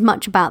 So it's as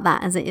much about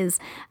that as it is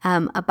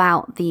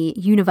about the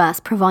universe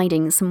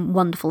providing some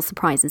wonderful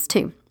surprises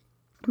too.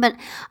 But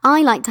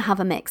I like to have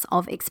a mix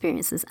of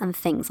experiences and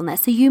things on there.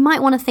 So you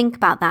might want to think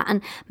about that.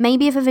 And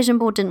maybe if a vision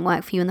board didn't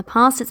work for you in the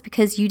past, it's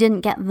because you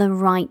didn't get the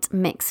right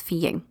mix for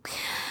you.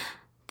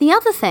 The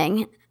other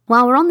thing,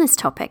 while we're on this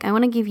topic, I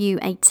want to give you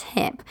a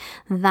tip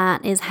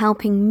that is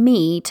helping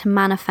me to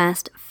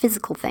manifest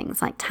physical things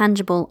like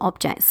tangible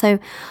objects. So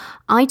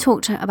I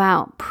talked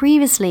about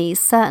previously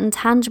certain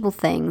tangible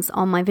things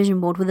on my vision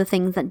board were the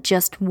things that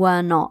just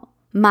were not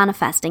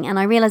manifesting, and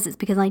I realized it's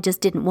because I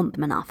just didn't want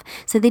them enough.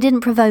 So they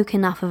didn't provoke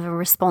enough of a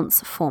response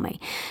for me.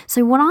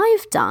 So what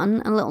I've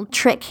done, a little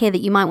trick here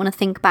that you might want to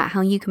think about how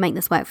you can make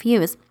this work for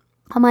you, is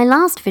on my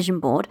last vision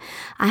board,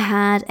 I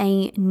had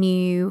a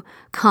new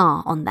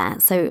car on there.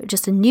 So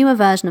just a newer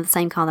version of the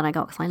same car that I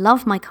got because I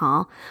love my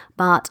car,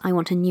 but I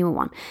want a newer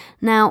one.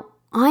 Now,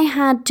 I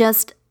had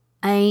just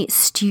a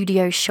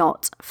studio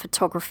shot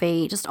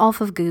photography just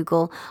off of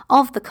Google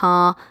of the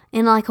car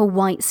in like a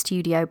white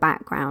studio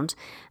background.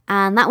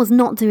 And that was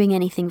not doing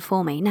anything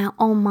for me. Now,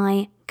 on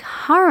my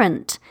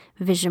current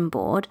vision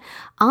board,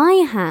 I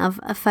have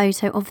a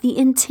photo of the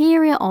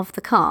interior of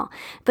the car,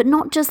 but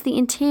not just the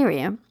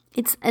interior.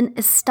 It's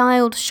a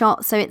styled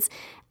shot, so it's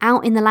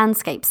out in the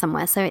landscape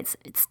somewhere. So it's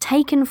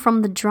taken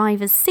from the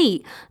driver's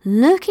seat,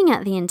 looking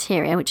at the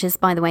interior, which is,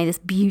 by the way, this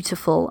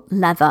beautiful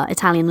leather,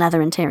 Italian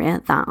leather interior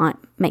that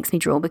makes me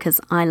draw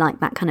because I like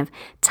that kind of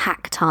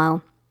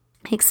tactile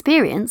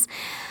experience.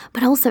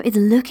 But also it's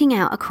looking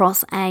out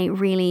across a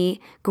really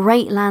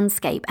great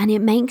landscape, and it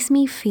makes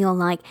me feel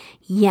like,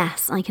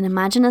 yes, I can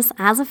imagine us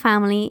as a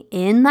family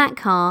in that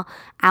car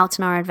out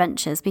on our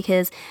adventures,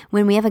 because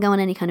when we ever go on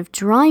any kind of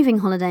driving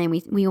holiday,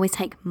 and we always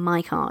take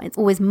my car, it's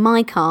always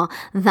my car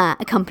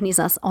that accompanies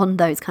us on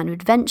those kind of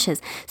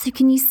adventures. So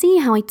can you see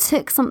how I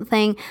took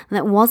something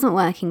that wasn't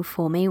working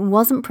for me,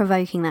 wasn't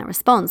provoking that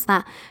response,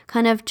 that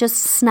kind of just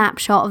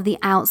snapshot of the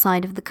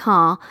outside of the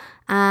car,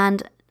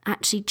 and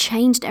actually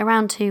changed it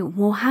around to,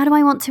 well, how do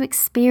I want to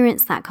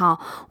experience that car?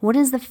 What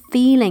is the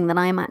feeling that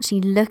I am actually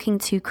looking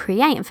to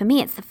create? And for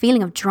me, it's the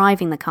feeling of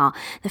driving the car,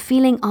 the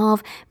feeling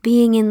of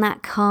being in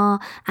that car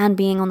and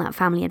being on that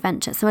family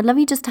adventure. So I'd love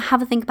you just to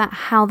have a think about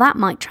how that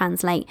might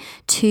translate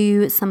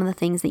to some of the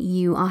things that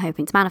you are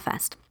hoping to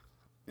manifest.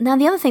 Now,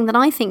 the other thing that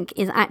I think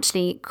is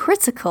actually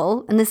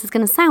critical, and this is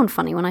going to sound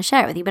funny when I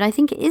share it with you, but I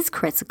think it is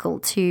critical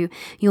to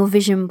your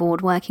vision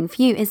board working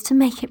for you, is to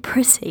make it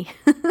pretty.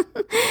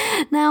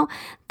 Now,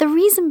 the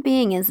reason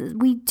being is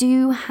we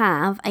do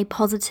have a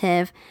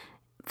positive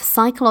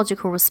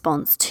psychological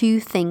response to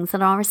things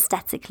that are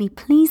aesthetically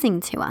pleasing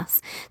to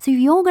us. So if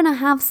you're going to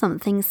have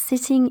something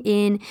sitting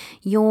in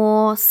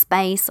your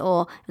space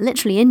or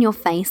literally in your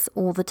face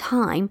all the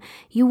time,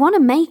 you want to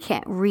make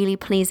it really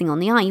pleasing on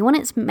the eye. You want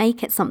it to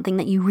make it something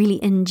that you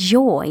really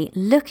enjoy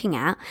looking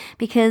at,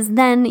 because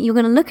then you're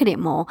going to look at it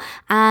more,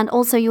 and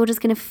also you're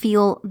just going to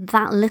feel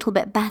that little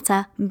bit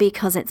better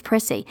because it's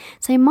pretty.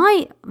 So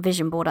my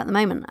vision board at the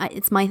moment,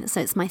 it's my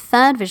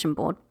third vision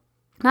board.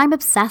 And I'm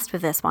obsessed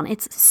with this one.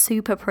 It's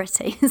super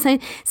pretty. So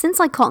since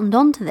I cottoned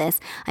on to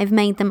this, I've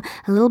made them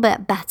a little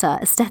bit better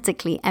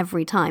aesthetically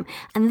every time.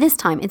 And this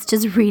time it's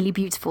just really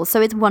beautiful. So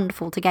it's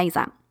wonderful to gaze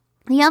at.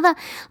 The other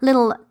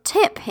little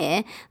tip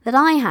here that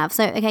I have,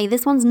 so okay,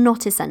 this one's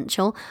not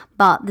essential,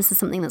 but this is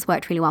something that's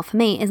worked really well for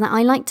me, is that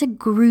I like to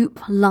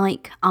group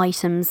like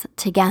items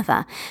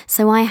together.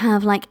 So I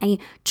have like a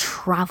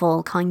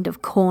travel kind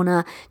of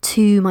corner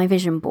to my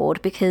vision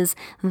board because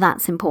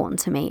that's important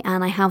to me.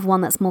 And I have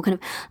one that's more kind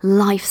of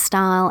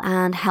lifestyle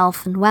and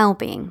health and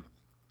well-being.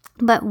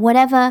 But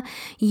whatever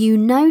you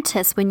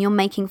notice when you're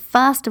making,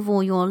 first of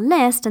all, your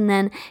list and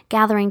then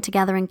gathering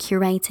together and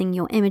curating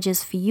your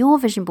images for your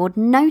vision board,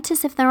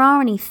 notice if there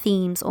are any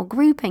themes or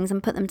groupings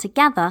and put them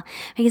together,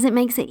 because it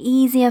makes it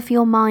easier for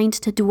your mind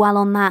to dwell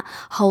on that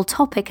whole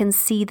topic and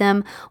see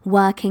them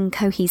working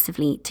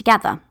cohesively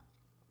together.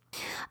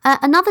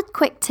 Another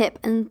quick tip,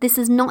 and this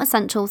is not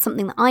essential,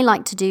 something that I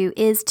like to do,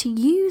 is to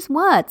use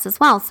words as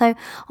well. So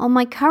on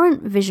my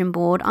current vision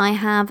board, I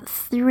have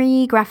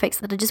 3 graphics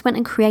that I just went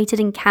and created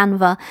in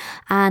Canva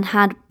and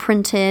had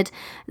printed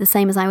the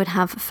same as I would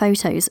have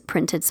photos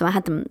printed. So I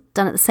had them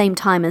done at the same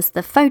time as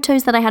the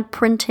photos that I had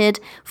printed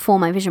for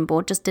my vision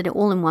board, just did it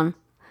all in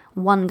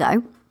one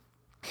go.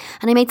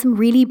 And I made some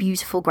really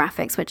beautiful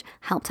graphics, which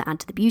helped to add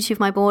to the beauty of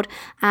my board.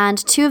 And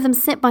 2 of them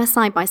sit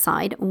side by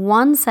side.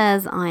 One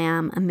says I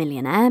am a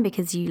millionaire,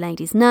 because you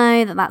ladies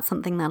know that that's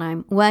something that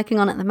I'm working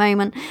on at the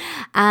moment.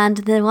 And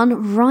the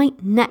one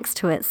right next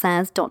to it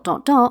says ...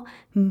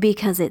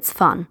 because it's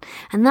fun.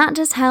 And that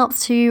just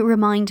helps to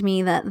remind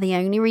me that the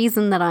only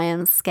reason that I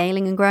am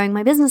scaling and growing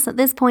my business at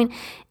this point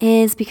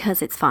is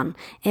because it's fun.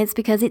 It's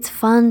because it's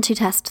fun to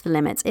test the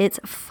limits. It's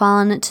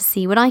fun to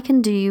see what I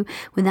can do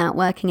without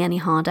working any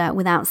harder,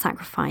 without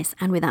sacrifice,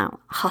 and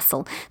without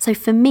hustle. So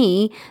for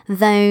me,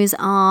 those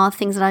are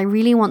things that I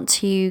really want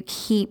to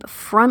keep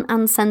front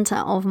and center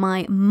of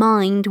my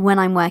mind when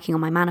I'm working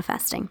on my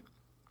manifesting.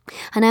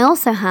 And I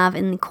also have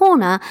in the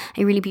corner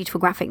a really beautiful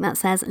graphic that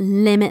says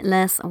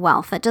limitless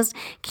wealth. That just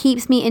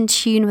keeps me in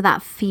tune with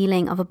that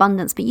feeling of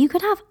abundance. But you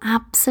could have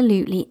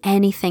absolutely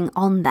anything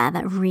on there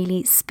that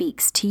really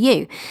speaks to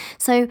you.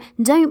 So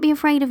don't be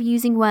afraid of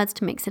using words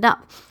to mix it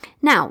up.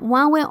 Now,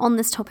 while we're on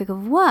this topic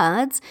of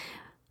words,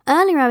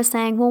 earlier I was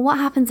saying, well, what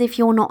happens if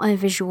you're not a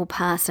visual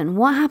person?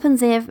 What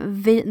happens if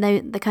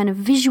the kind of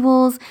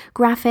visuals,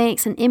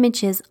 graphics and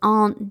images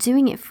aren't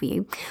doing it for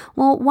you?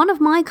 Well, one of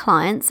my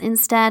clients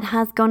instead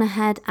has gone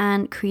ahead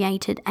and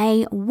created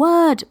a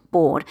word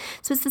board.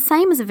 So it's the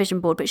same as a vision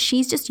board, but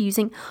she's just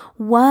using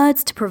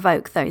words to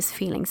provoke those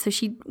feelings. So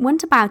she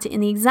went about it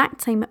in the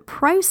exact same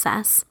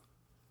process.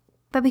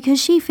 But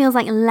because she feels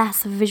like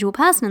less of a visual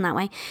person in that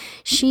way,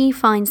 she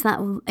finds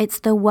that it's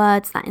the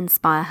words that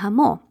inspire her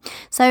more.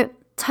 So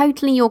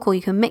totally your call.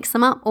 You can mix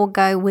them up or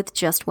go with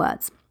just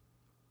words.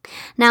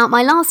 Now,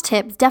 my last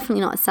tip is definitely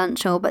not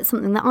essential, but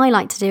something that I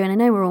like to do, and I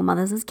know we're all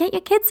mothers, is get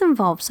your kids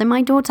involved. So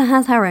my daughter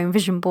has her own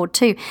vision board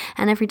too,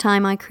 and every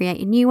time I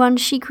create a new one,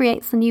 she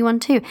creates a new one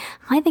too.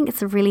 I think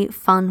it's a really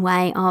fun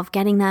way of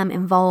getting them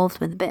involved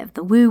with a bit of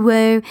the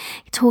woo-woo,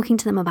 talking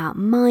to them about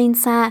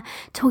mindset,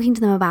 talking to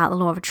them about the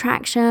law of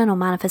attraction or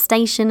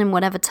manifestation and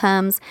whatever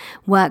terms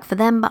work for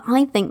them. But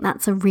I think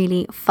that's a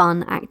really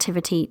fun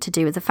activity to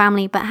do as a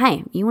family. But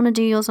hey, you want to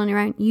do yours on your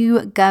own?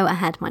 You go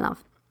ahead, my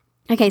love.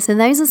 Okay, so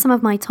those are some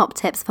of my top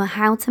tips for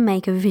how to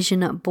make a vision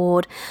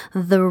board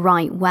the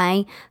right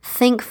way.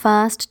 Think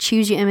first,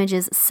 choose your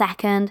images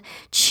second,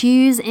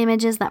 choose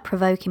images that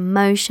provoke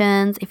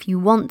emotions. If you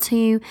want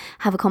to,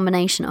 have a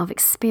combination of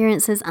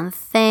experiences and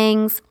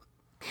things.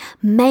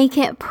 Make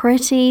it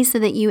pretty so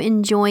that you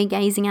enjoy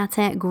gazing at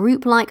it.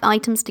 Group like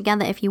items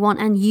together if you want,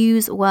 and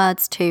use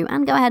words too.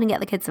 And go ahead and get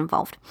the kids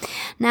involved.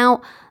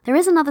 Now, there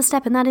is another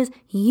step, and that is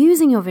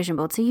using your vision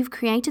board. So you've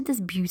created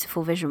this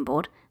beautiful vision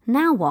board.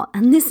 Now what?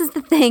 And this is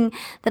the thing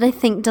that I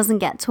think doesn't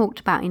get talked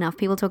about enough.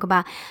 People talk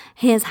about,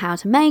 here's how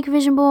to make a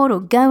vision board, or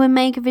go and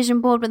make a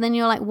vision board. But then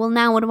you're like, well,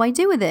 now what do I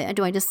do with it?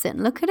 Do I just sit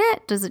and look at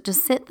it? Does it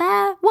just sit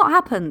there? What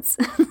happens?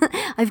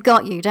 I've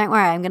got you. Don't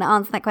worry. I'm going to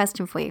answer that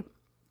question for you.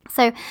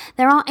 So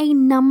there are a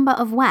number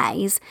of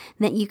ways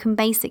that you can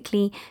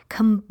basically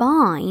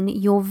combine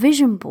your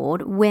vision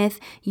board with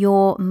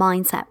your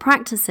mindset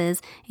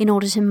practices in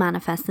order to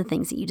manifest the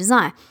things that you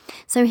desire.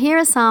 So here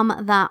are some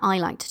that I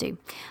like to do.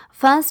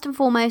 First and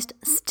foremost,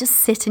 just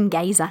sit and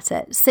gaze at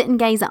it. Sit and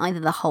gaze at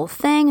either the whole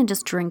thing and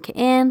just drink it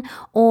in,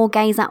 or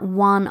gaze at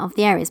one of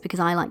the areas,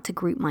 because I like to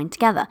group mine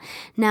together.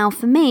 Now,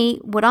 for me,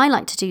 what I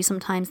like to do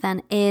sometimes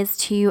then is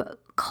to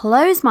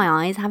close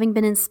my eyes, having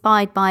been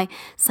inspired by,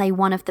 say,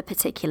 one of the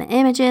particular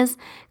images,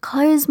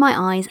 close my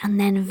eyes and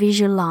then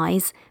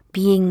visualize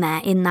being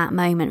there in that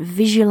moment.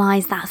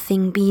 Visualize that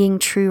thing being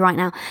true right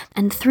now.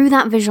 And through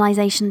that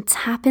visualization,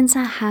 tap into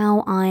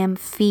how I am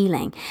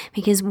feeling.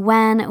 Because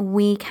when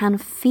we can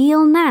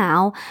feel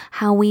now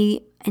how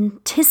we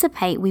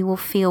anticipate we will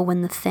feel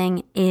when the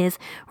thing is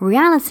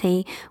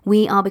reality,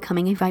 we are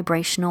becoming a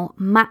vibrational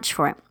match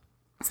for it.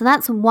 So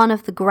that's one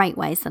of the great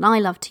ways that I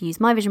love to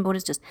use my vision board,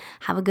 is just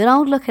have a good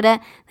old look at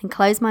it, then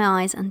close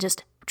my eyes and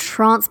just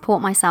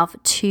transport myself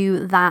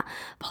to that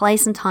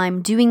place and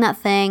time, doing that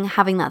thing,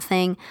 having that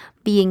thing,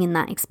 being in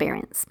that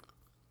experience.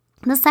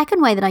 The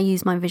second way that I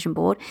use my vision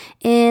board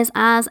is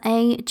as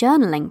a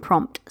journaling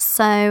prompt.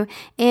 So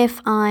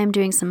if I'm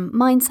doing some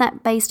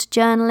mindset-based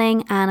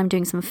journaling and I'm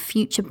doing some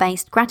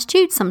future-based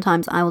gratitude,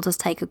 sometimes I will just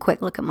take a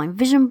quick look at my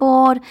vision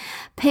board,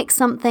 pick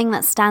something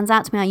that stands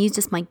out to me. I use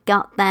just my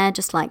gut there,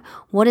 just like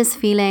what is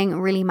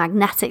feeling really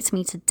magnetic to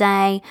me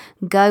today,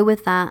 go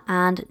with that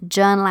and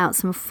journal out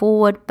some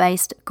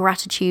forward-based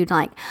gratitude,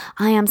 like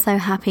I am so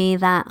happy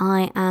that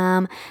I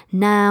am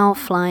now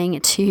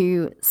flying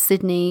to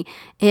Sydney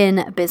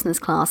in business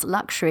class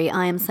luxury.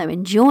 I am so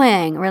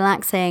enjoying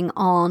relaxing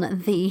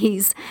on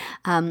these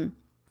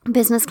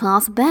business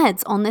class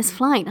beds on this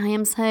flight. I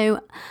am so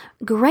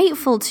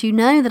grateful to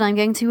know that I'm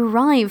going to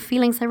arrive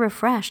feeling so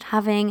refreshed,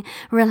 having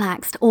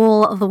relaxed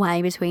all the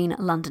way between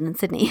London and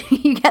Sydney.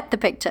 You get the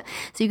picture.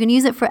 So you can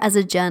use it as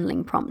a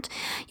journaling prompt.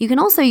 You can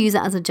also use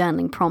it as a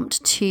journaling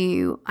prompt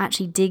to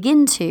actually dig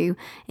into,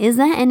 is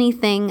there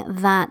anything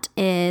that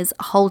is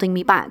holding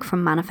me back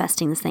from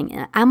manifesting this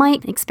thing? Am I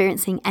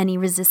experiencing any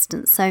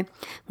resistance? So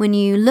when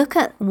you look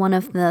at one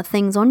of the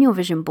things on your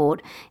vision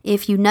board,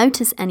 if you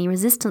notice any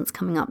resistance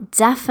coming up,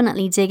 definitely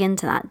definitely dig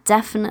into that.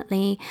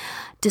 Definitely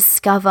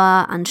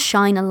discover and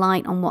shine a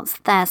light on what's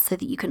there so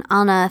that you can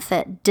unearth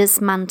it,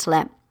 dismantle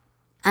it,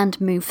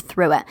 and move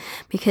through it.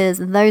 Because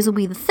those will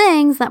be the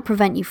things that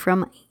prevent you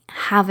from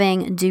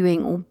having,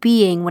 doing, or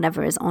being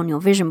whatever is on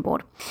your vision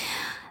board.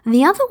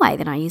 The other way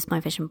that I use my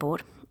vision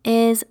board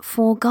is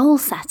for goal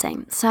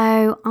setting.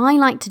 So I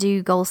like to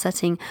do goal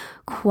setting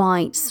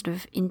quite sort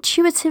of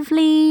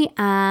intuitively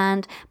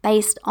and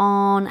based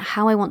on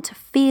how I want to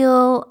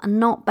feel, and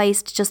not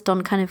based just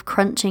on kind of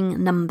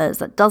crunching numbers.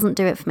 That doesn't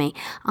do it for me.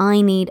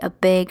 I need a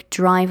big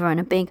driver and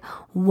a big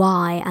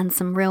why and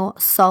some real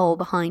soul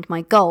behind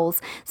my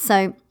goals.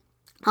 So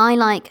I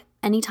like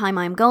anytime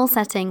I'm goal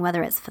setting,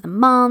 whether it's for the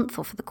month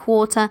or for the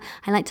quarter,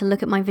 I like to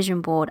look at my vision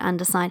board and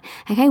decide,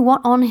 okay,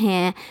 what on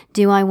here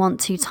do I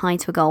want to tie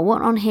to a goal?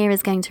 What on here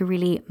is going to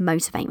really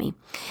motivate me?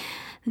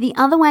 The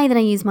other way that I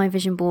use my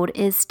vision board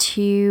is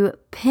to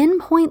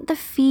pinpoint the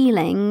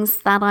feelings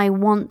that I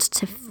want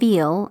to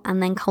feel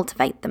and then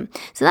cultivate them.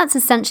 So that's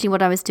essentially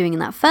what I was doing in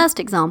that first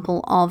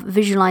example of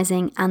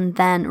visualizing and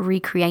then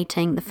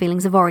recreating the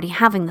feelings of already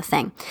having the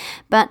thing.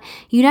 But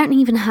you don't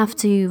even have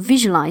to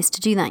visualize to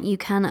do that. You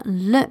can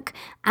look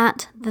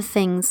at the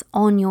things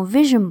on your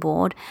vision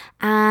board,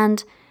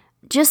 and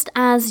just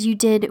as you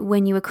did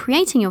when you were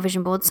creating your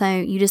vision board, so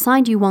you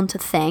decide you want a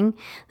thing,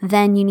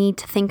 then you need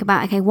to think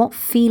about, okay, what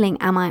feeling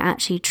am I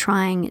actually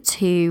trying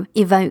to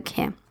evoke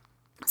here?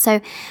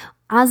 So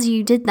as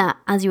you did that,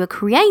 as you were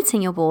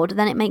creating your board,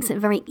 then it makes it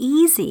very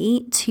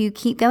easy to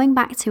keep going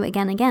back to it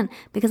again and again.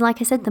 Because like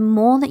I said, the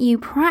more that you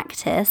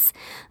practice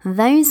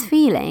those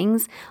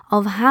feelings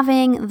of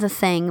having the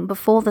thing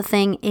before the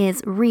thing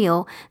is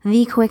real,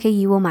 the quicker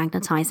you will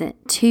magnetize it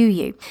to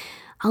you.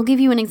 I'll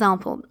give you an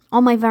example.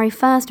 On my very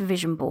first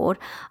vision board,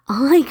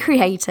 I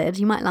created,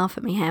 you might laugh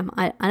at me here,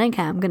 I don't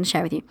care, I'm going to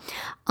share with you.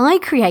 I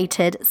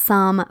created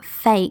some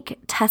fake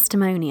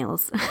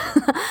testimonials.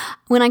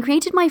 When I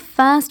created my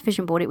first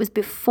vision board, it was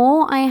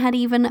before I had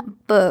even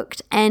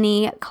booked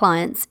any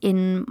clients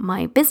in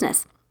my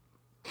business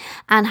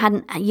and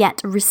hadn't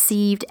yet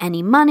received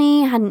any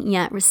money, hadn't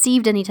yet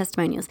received any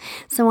testimonials.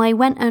 So I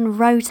went and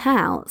wrote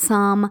out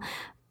some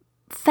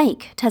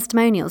fake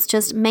testimonials,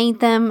 just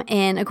made them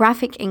in a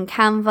graphic in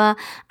Canva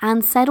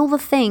and said all the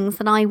things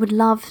that I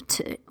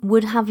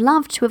would have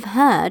loved to have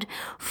heard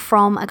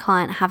from a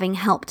client having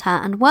helped her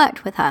and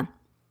worked with her.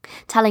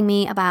 Telling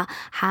me about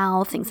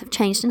how things have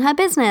changed in her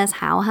business,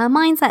 how her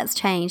mindset's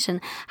changed,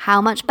 and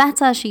how much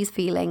better she's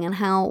feeling, and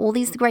how all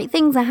these great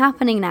things are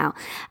happening now.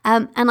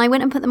 And I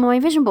went and put them on my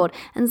vision board.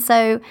 And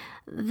so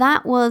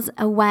that was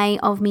a way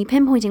of me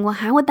pinpointing, well,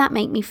 how would that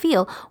make me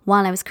feel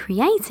while I was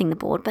creating the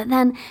board? But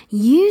then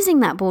using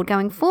that board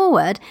going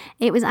forward,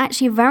 it was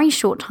actually a very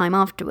short time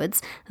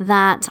afterwards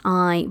that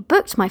I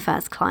booked my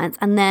first clients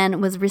and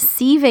then was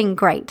receiving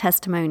great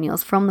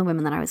testimonials from the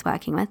women that I was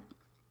working with.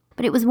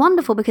 But it was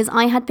wonderful because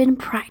I had been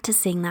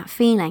practicing that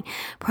feeling,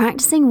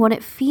 practicing what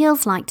it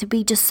feels like to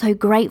be just so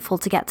grateful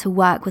to get to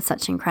work with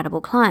such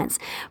incredible clients,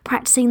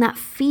 practicing that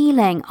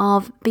feeling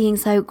of being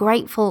so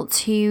grateful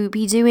to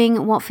be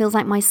doing what feels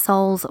like my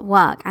soul's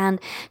work and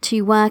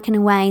to work in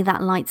a way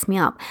that lights me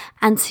up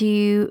and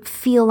to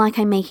feel like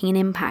I'm making an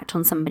impact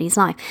on somebody's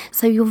life.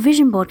 So your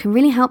vision board can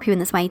really help you in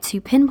this way to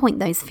pinpoint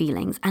those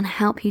feelings and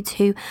help you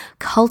to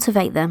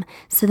cultivate them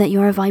so that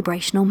you're a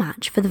vibrational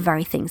match for the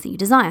very things that you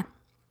desire.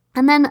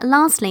 And then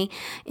lastly,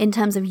 in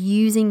terms of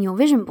using your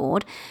vision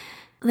board,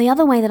 the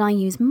other way that I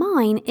use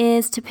mine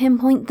is to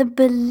pinpoint the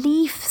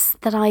beliefs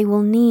that I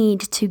will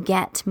need to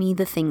get me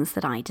the things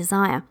that I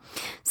desire.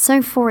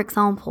 So for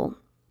example,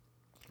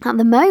 at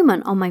the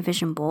moment on my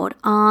vision board,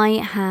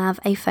 I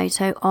have a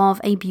photo of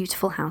a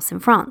beautiful house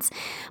in France.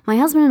 My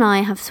husband and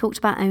I have talked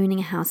about owning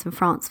a house in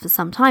France for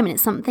some time, and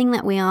it's something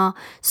that we are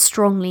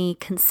strongly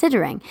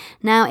considering.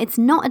 Now, it's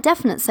not a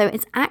definite, so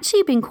it's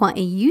actually been quite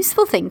a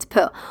useful thing to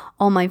put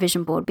on my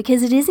vision board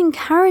because it is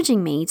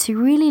encouraging me to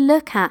really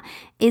look at,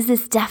 is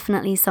this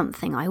definitely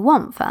something I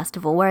want, first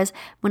of all? Whereas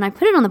when I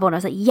put it on the board, I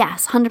was like,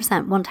 yes,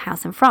 100% want a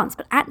house in France.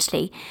 But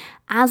actually,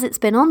 as it's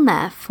been on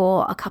there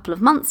for a couple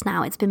of months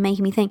now, it's been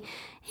making me think,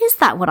 is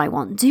that what I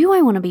want? Do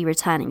I want to be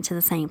returning to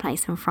the same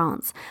place in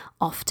France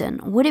often?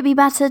 Would it be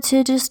better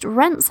to just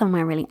rent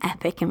somewhere really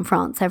epic in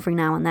France every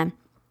now and then?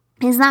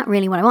 Is that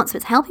really what I want? So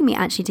it's helping me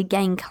actually to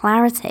gain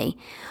clarity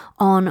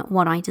on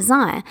what I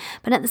desire.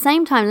 But at the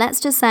same time, let's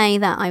just say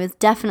that I was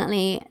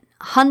definitely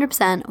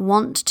 100%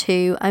 want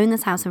to own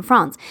this house in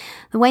France.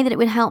 The way that it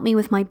would help me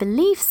with my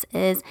beliefs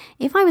is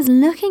if I was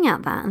looking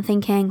at that and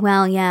thinking,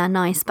 well, yeah,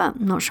 nice, but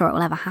I'm not sure it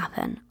will ever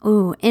happen.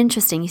 Oh,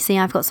 interesting. You see,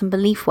 I've got some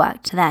belief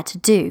work there to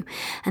do.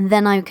 And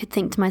then I could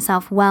think to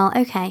myself, well,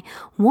 okay,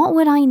 what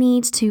would I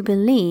need to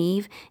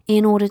believe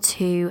in order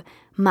to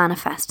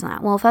manifest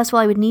that? Well, first of all,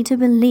 I would need to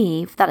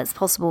believe that it's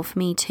possible for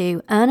me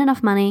to earn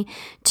enough money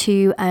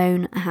to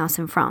own a house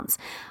in France.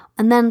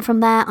 And then from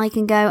there, I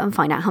can go and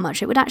find out how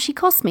much it would actually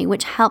cost me,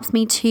 which helps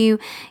me to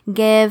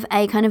give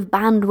a kind of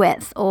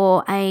bandwidth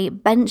or a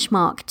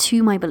benchmark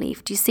to my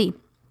belief. Do you see?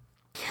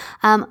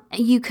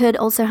 You could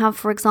also have,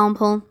 for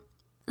example,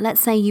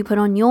 let's say you put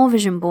on your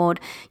vision board,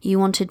 you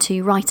wanted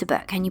to write a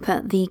book and you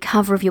put the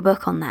cover of your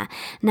book on there.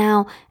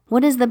 Now,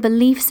 what is the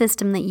belief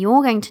system that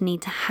you're going to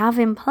need to have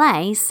in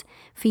place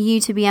for you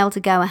to be able to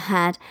go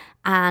ahead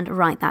and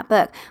write that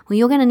book? Well,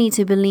 you're going to need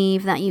to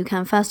believe that you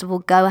can, first of all,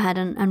 go ahead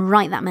and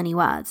write that many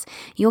words.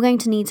 You're going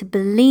to need to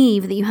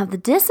believe that you have the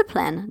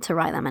discipline to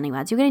write that many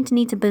words. You're going to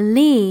need to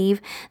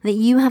believe that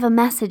you have a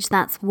message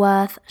that's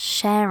worth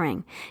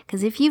sharing.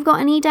 Because if you've got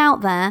any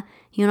doubt there,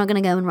 you're not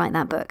going to go and write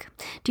that book.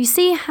 Do you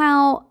see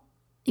how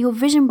your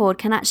vision board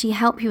can actually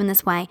help you in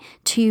this way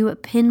to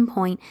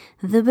pinpoint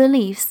the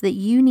beliefs that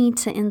you need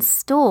to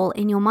install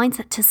in your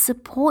mindset to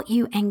support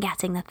you in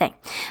getting the thing?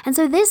 And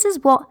so this is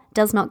what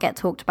does not get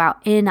talked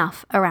about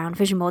enough around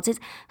vision boards. It's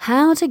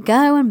how to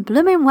go and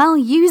blooming well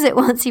use it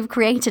once you've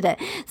created it.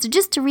 So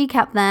just to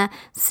recap there,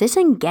 sit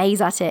and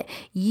gaze at it.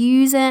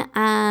 Use it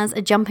as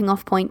a jumping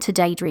off point to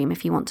daydream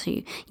if you want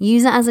to.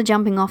 Use it as a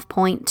jumping off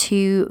point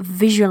to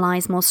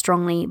visualize more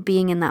strongly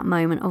being in that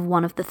moment of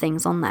one of the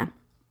things on there.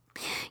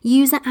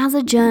 Use it as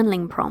a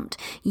journaling prompt.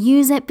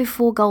 Use it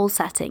before goal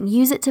setting.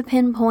 Use it to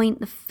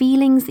pinpoint the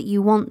feelings that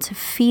you want to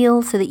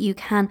feel so that you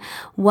can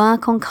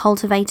work on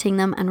cultivating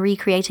them and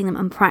recreating them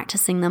and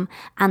practicing them,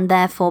 and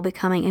therefore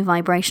becoming a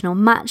vibrational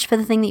match for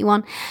the thing that you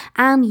want.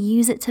 And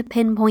use it to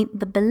pinpoint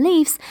the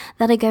beliefs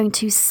that are going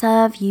to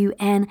serve you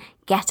in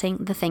getting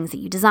the things that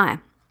you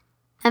desire.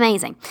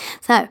 Amazing.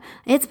 So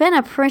it's been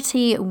a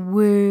pretty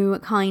woo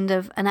kind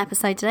of an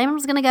episode today. I'm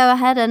just going to go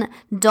ahead and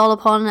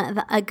dollop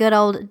on a good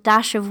old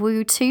dash of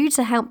woo too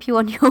to help you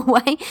on your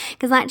way.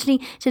 Because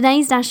actually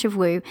today's dash of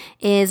woo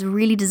is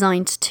really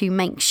designed to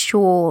make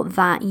sure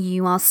that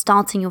you are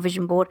starting your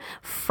vision board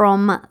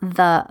from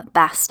the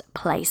best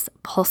place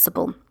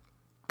possible.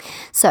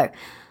 So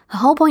the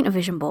whole point of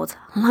vision boards,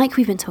 like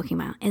we've been talking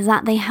about, is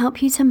that they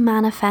help you to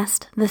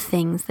manifest the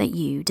things that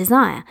you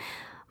desire.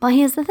 But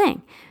here's the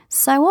thing.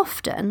 So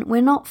often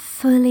we're not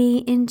fully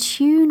in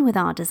tune with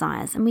our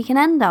desires, and we can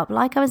end up,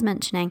 like I was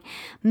mentioning,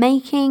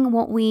 making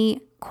what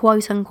we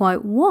quote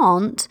unquote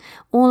want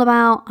all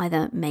about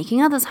either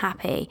making others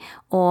happy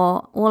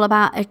or all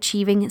about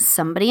achieving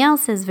somebody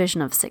else's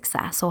vision of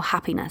success or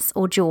happiness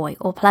or joy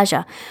or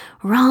pleasure,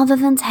 rather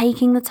than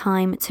taking the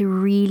time to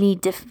really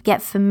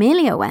get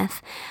familiar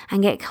with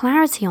and get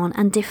clarity on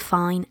and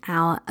define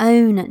our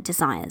own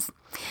desires.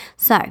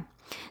 So,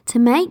 to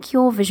make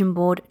your vision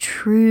board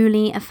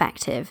truly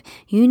effective,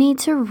 you need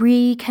to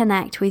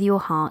reconnect with your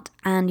heart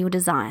and your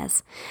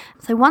desires.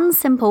 So one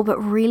simple but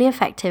really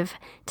effective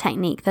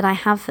technique that I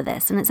have for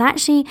this, and it's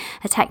actually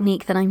a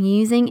technique that I'm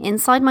using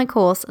inside my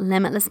course,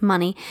 Limitless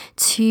Money,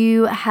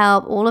 to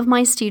help all of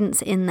my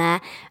students in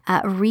there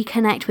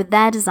reconnect with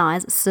their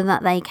desires so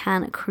that they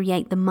can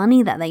create the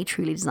money that they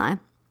truly desire.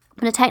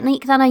 But a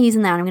technique that I use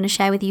in there, and I'm going to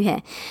share with you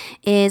here,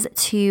 is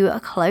to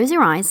close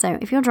your eyes. So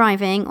if you're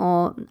driving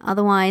or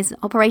otherwise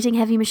operating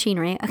heavy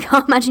machinery, I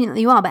can't imagine that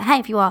you are, but hey,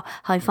 if you are,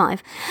 high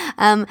five.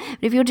 But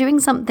if you're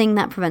doing something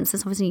that prevents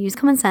this, obviously use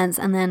common sense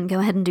and then go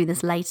ahead and do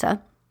this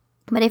later.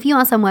 But if you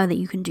are somewhere that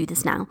you can do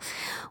this now,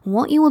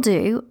 what you will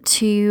do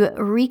to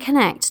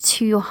reconnect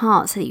to your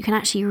heart so that you can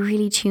actually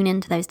really tune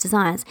into those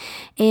desires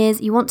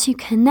is you want to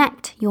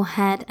connect your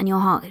head and your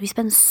heart. Because we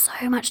spend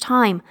so much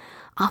time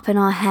up in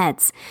our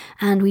heads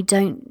and we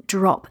don't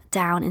drop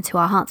down into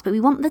our hearts, but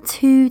we want the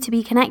two to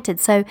be connected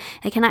so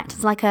it can act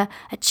as like a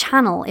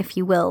channel, if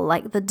you will,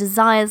 like the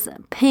desires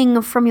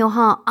ping from your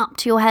heart up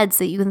to your head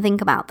so you can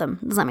think about them.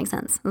 Does that make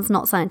sense? It's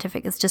not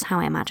scientific, it's just how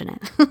I imagine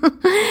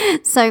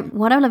it. So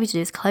what I would love you to do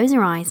is close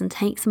your eyes and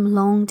take some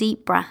long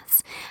deep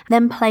breaths,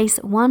 then place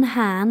one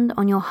hand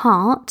on your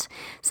heart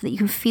so that you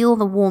can feel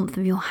the warmth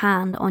of your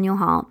hand on your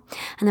heart,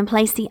 and then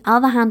place the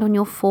other hand on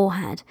your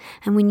forehead.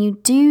 And when you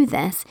do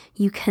this,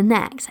 you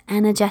connect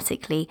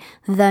energetically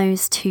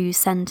those two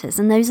centers.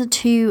 And those are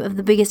two of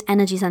the biggest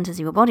energy centers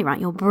of your body, right?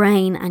 Your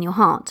brain and your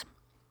heart.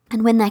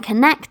 And when they're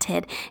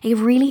connected, it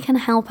really can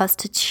help us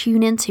to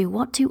tune into,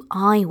 what do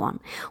I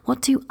want?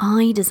 What do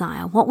I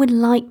desire? What would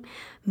light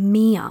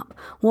me up?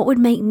 What would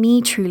make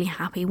me truly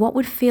happy? What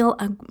would feel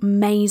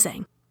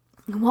amazing?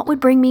 What would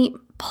bring me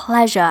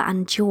pleasure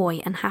and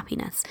joy and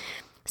happiness?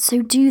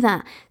 So do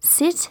that.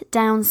 Sit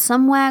down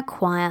somewhere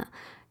quiet.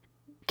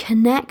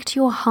 Connect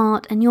your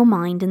heart and your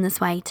mind in this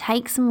way.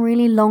 Take some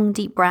really long,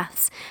 deep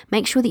breaths.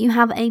 Make sure that you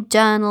have a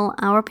journal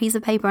or a piece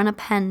of paper and a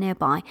pen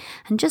nearby.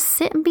 And just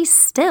sit and be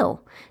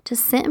still.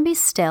 Just sit and be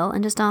still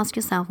and just ask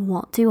yourself,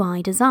 what do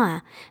I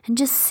desire? And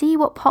just see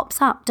what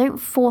pops up. Don't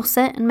force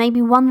it, and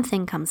maybe one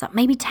thing comes up.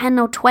 Maybe 10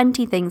 or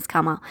 20 things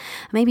come up.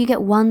 Maybe you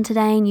get one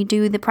today and you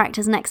do the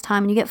practice next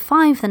time and you get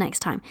 5 the next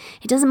time.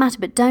 It doesn't matter,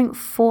 but don't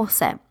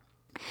force it.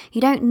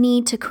 You don't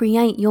need to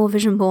create your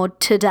vision board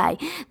today.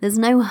 There's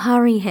no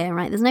hurry here,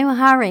 right? There's no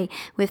hurry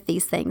with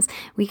these things.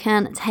 We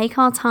can take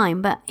our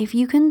time, but if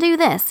you can do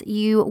this,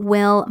 you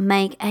will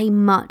make a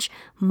much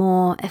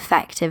more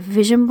effective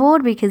vision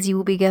board because you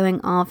will be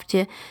going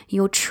after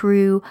your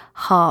true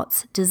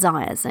heart's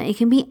desires. So it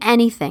can be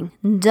anything.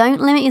 Don't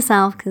limit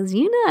yourself because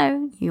you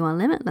know you are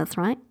limitless,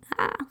 right?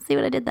 See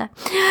what I did there?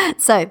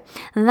 So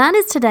that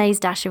is today's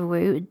Dash of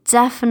Woo.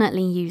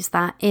 Definitely use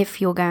that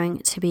if you're going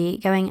to be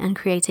going and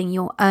creating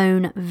your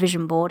own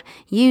vision board.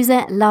 Use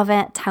it, love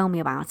it, tell me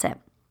about it.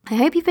 I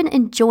hope you've been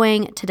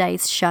enjoying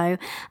today's show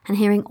and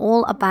hearing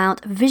all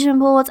about vision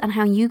boards and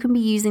how you can be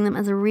using them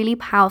as a really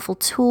powerful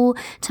tool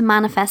to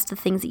manifest the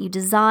things that you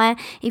desire.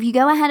 If you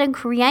go ahead and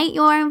create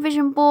your own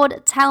vision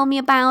board, tell me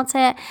about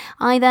it.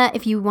 Either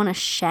if you want to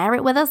share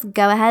it with us,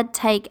 go ahead,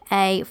 take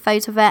a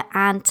photo of it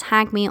and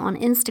tag me on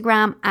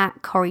Instagram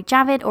at Corrie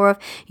Javid, or if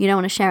you don't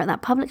want to share it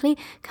that publicly,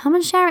 come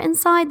and share it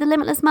inside the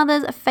Limitless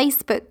Mothers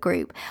Facebook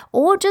group,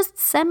 or just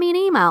send me an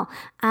email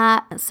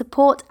at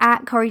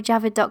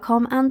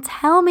support@corriejavid.com and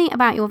tell me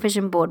about your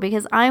vision board,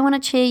 because I want to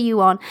cheer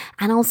you on,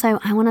 and also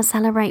I want to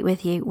celebrate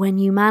with you when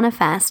you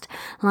manifest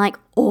like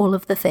all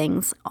of the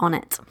things on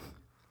it.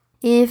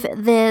 If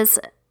this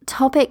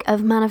topic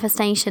of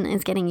manifestation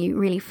is getting you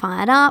really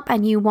fired up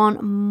and you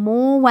want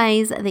more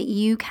ways that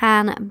you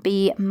can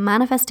be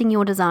manifesting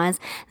your desires,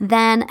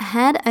 then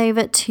head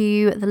over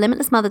to the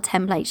Limitless Mother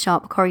template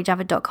shop,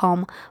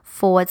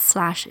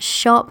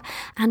 corriejavid.com/shop,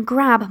 and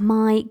grab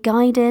my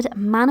guided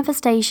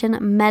manifestation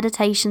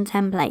meditation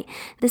template.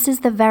 This is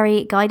the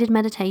very guided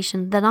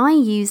meditation that I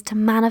use to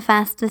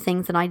manifest the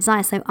things that I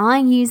desire. So I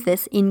use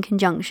this in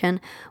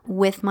conjunction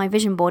with my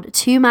vision board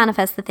to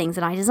manifest the things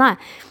that I desire.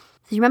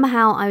 So you remember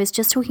how I was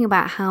just talking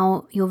about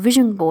how your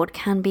vision board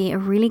can be a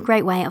really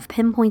great way of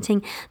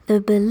pinpointing the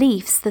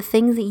beliefs, the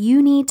things that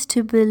you need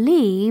to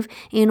believe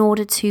in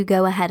order to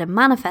go ahead and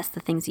manifest the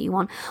things that you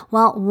want.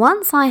 Well,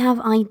 once I have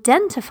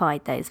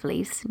identified those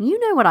beliefs, you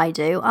know what I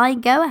do. I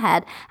go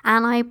ahead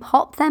and I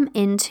pop them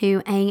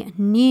into a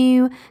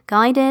new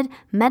guided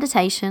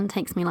meditation. It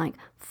takes me like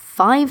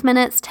 5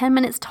 minutes, 10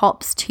 minutes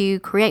tops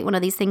to create one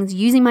of these things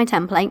using my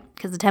template,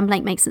 because the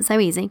template makes it so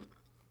easy.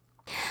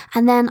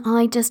 And then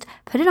I just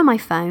put it on my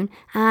phone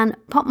and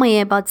pop my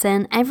earbuds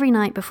in every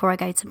night before I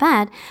go to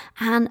bed,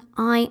 and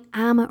I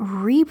am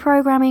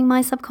reprogramming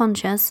my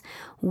subconscious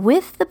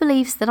with the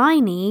beliefs that I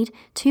need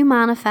to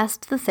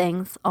manifest the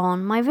things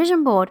on my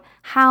vision board.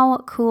 How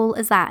cool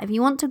is that? If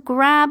you want to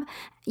grab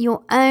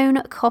your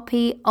own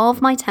copy of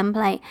my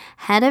template,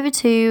 head over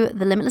to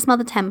the Limitless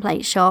Mother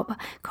template shop,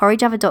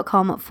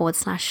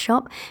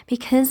 corriejavid.com/shop,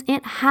 because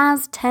it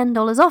has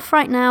 $10 off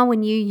right now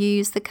when you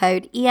use the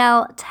code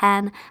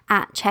EL10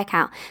 at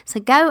checkout. So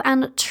go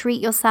and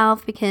treat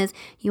yourself, because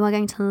you are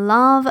going to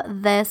love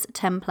this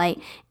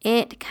template.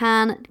 It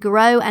can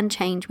grow and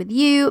change with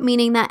you,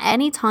 meaning that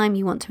anytime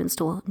you want to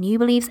install new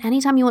beliefs,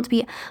 anytime you want to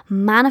be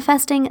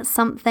manifesting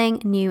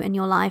something new in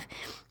your life,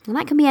 and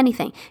that can be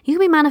anything. You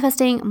could be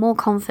manifesting more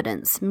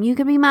confidence. You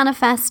could be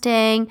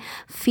manifesting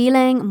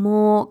feeling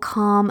more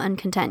calm and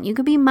content. You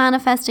could be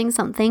manifesting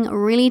something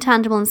really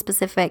tangible and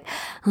specific,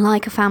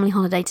 like a family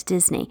holiday to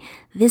Disney.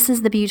 This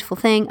is the beautiful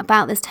thing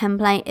about this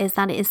template, is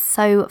that it is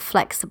so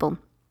flexible.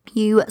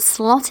 You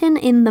slot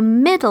in the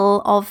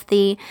middle of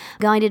the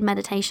guided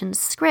meditation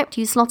script,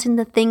 you slot in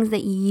the things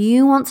that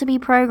you want to be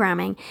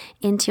programming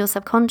into your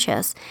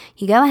subconscious.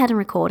 You go ahead and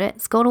record it.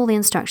 It's got all the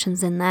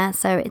instructions in there,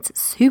 so it's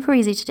super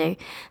easy to do.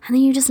 And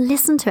then you just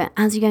listen to it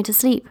as you go to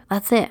sleep.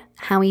 That's it.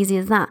 How easy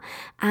is that?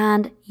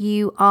 And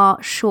you are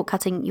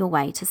shortcutting your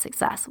way to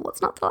success.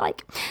 What's not to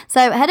like?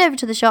 So head over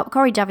to the shop,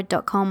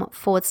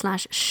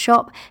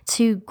 corriejavid.com/shop,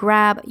 to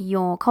grab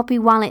your copy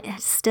while it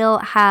still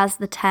has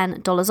the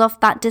 $10 off.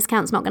 That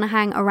discount's not going to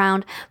hang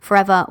around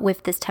forever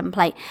with this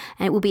template,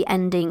 and it will be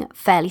ending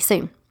fairly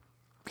soon.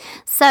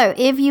 So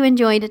if you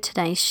enjoyed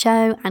today's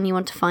show and you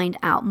want to find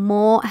out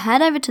more,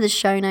 head over to the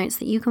show notes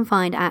that you can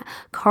find at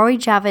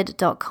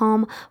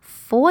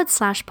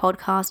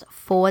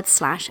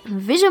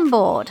corriejavid.com/podcast/vision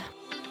board.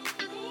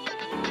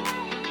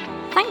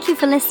 Thank you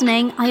for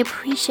listening. I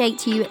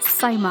appreciate you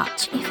so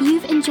much. If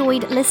you've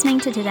enjoyed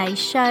listening to today's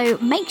show,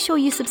 make sure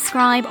you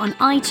subscribe on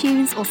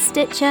iTunes or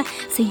Stitcher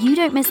so you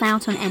don't miss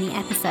out on any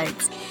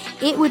episodes.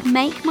 It would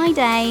make my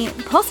day,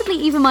 possibly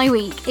even my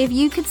week, if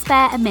you could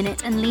spare a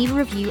minute and leave a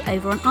review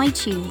over on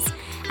iTunes.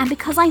 And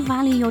because I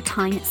value your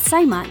time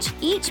so much,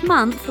 each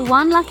month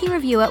one lucky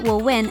reviewer will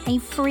win a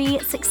free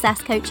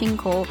success coaching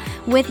call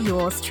with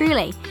yours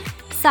truly.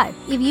 So,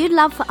 if you'd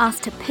love for us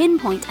to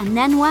pinpoint and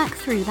then work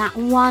through that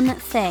one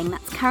thing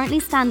that's currently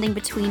standing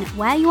between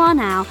where you are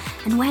now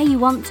and where you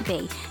want to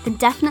be, then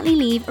definitely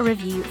leave a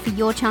review for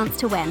your chance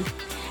to win.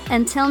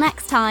 Until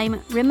next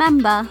time,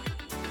 remember,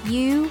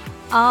 you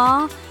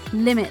are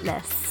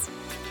limitless.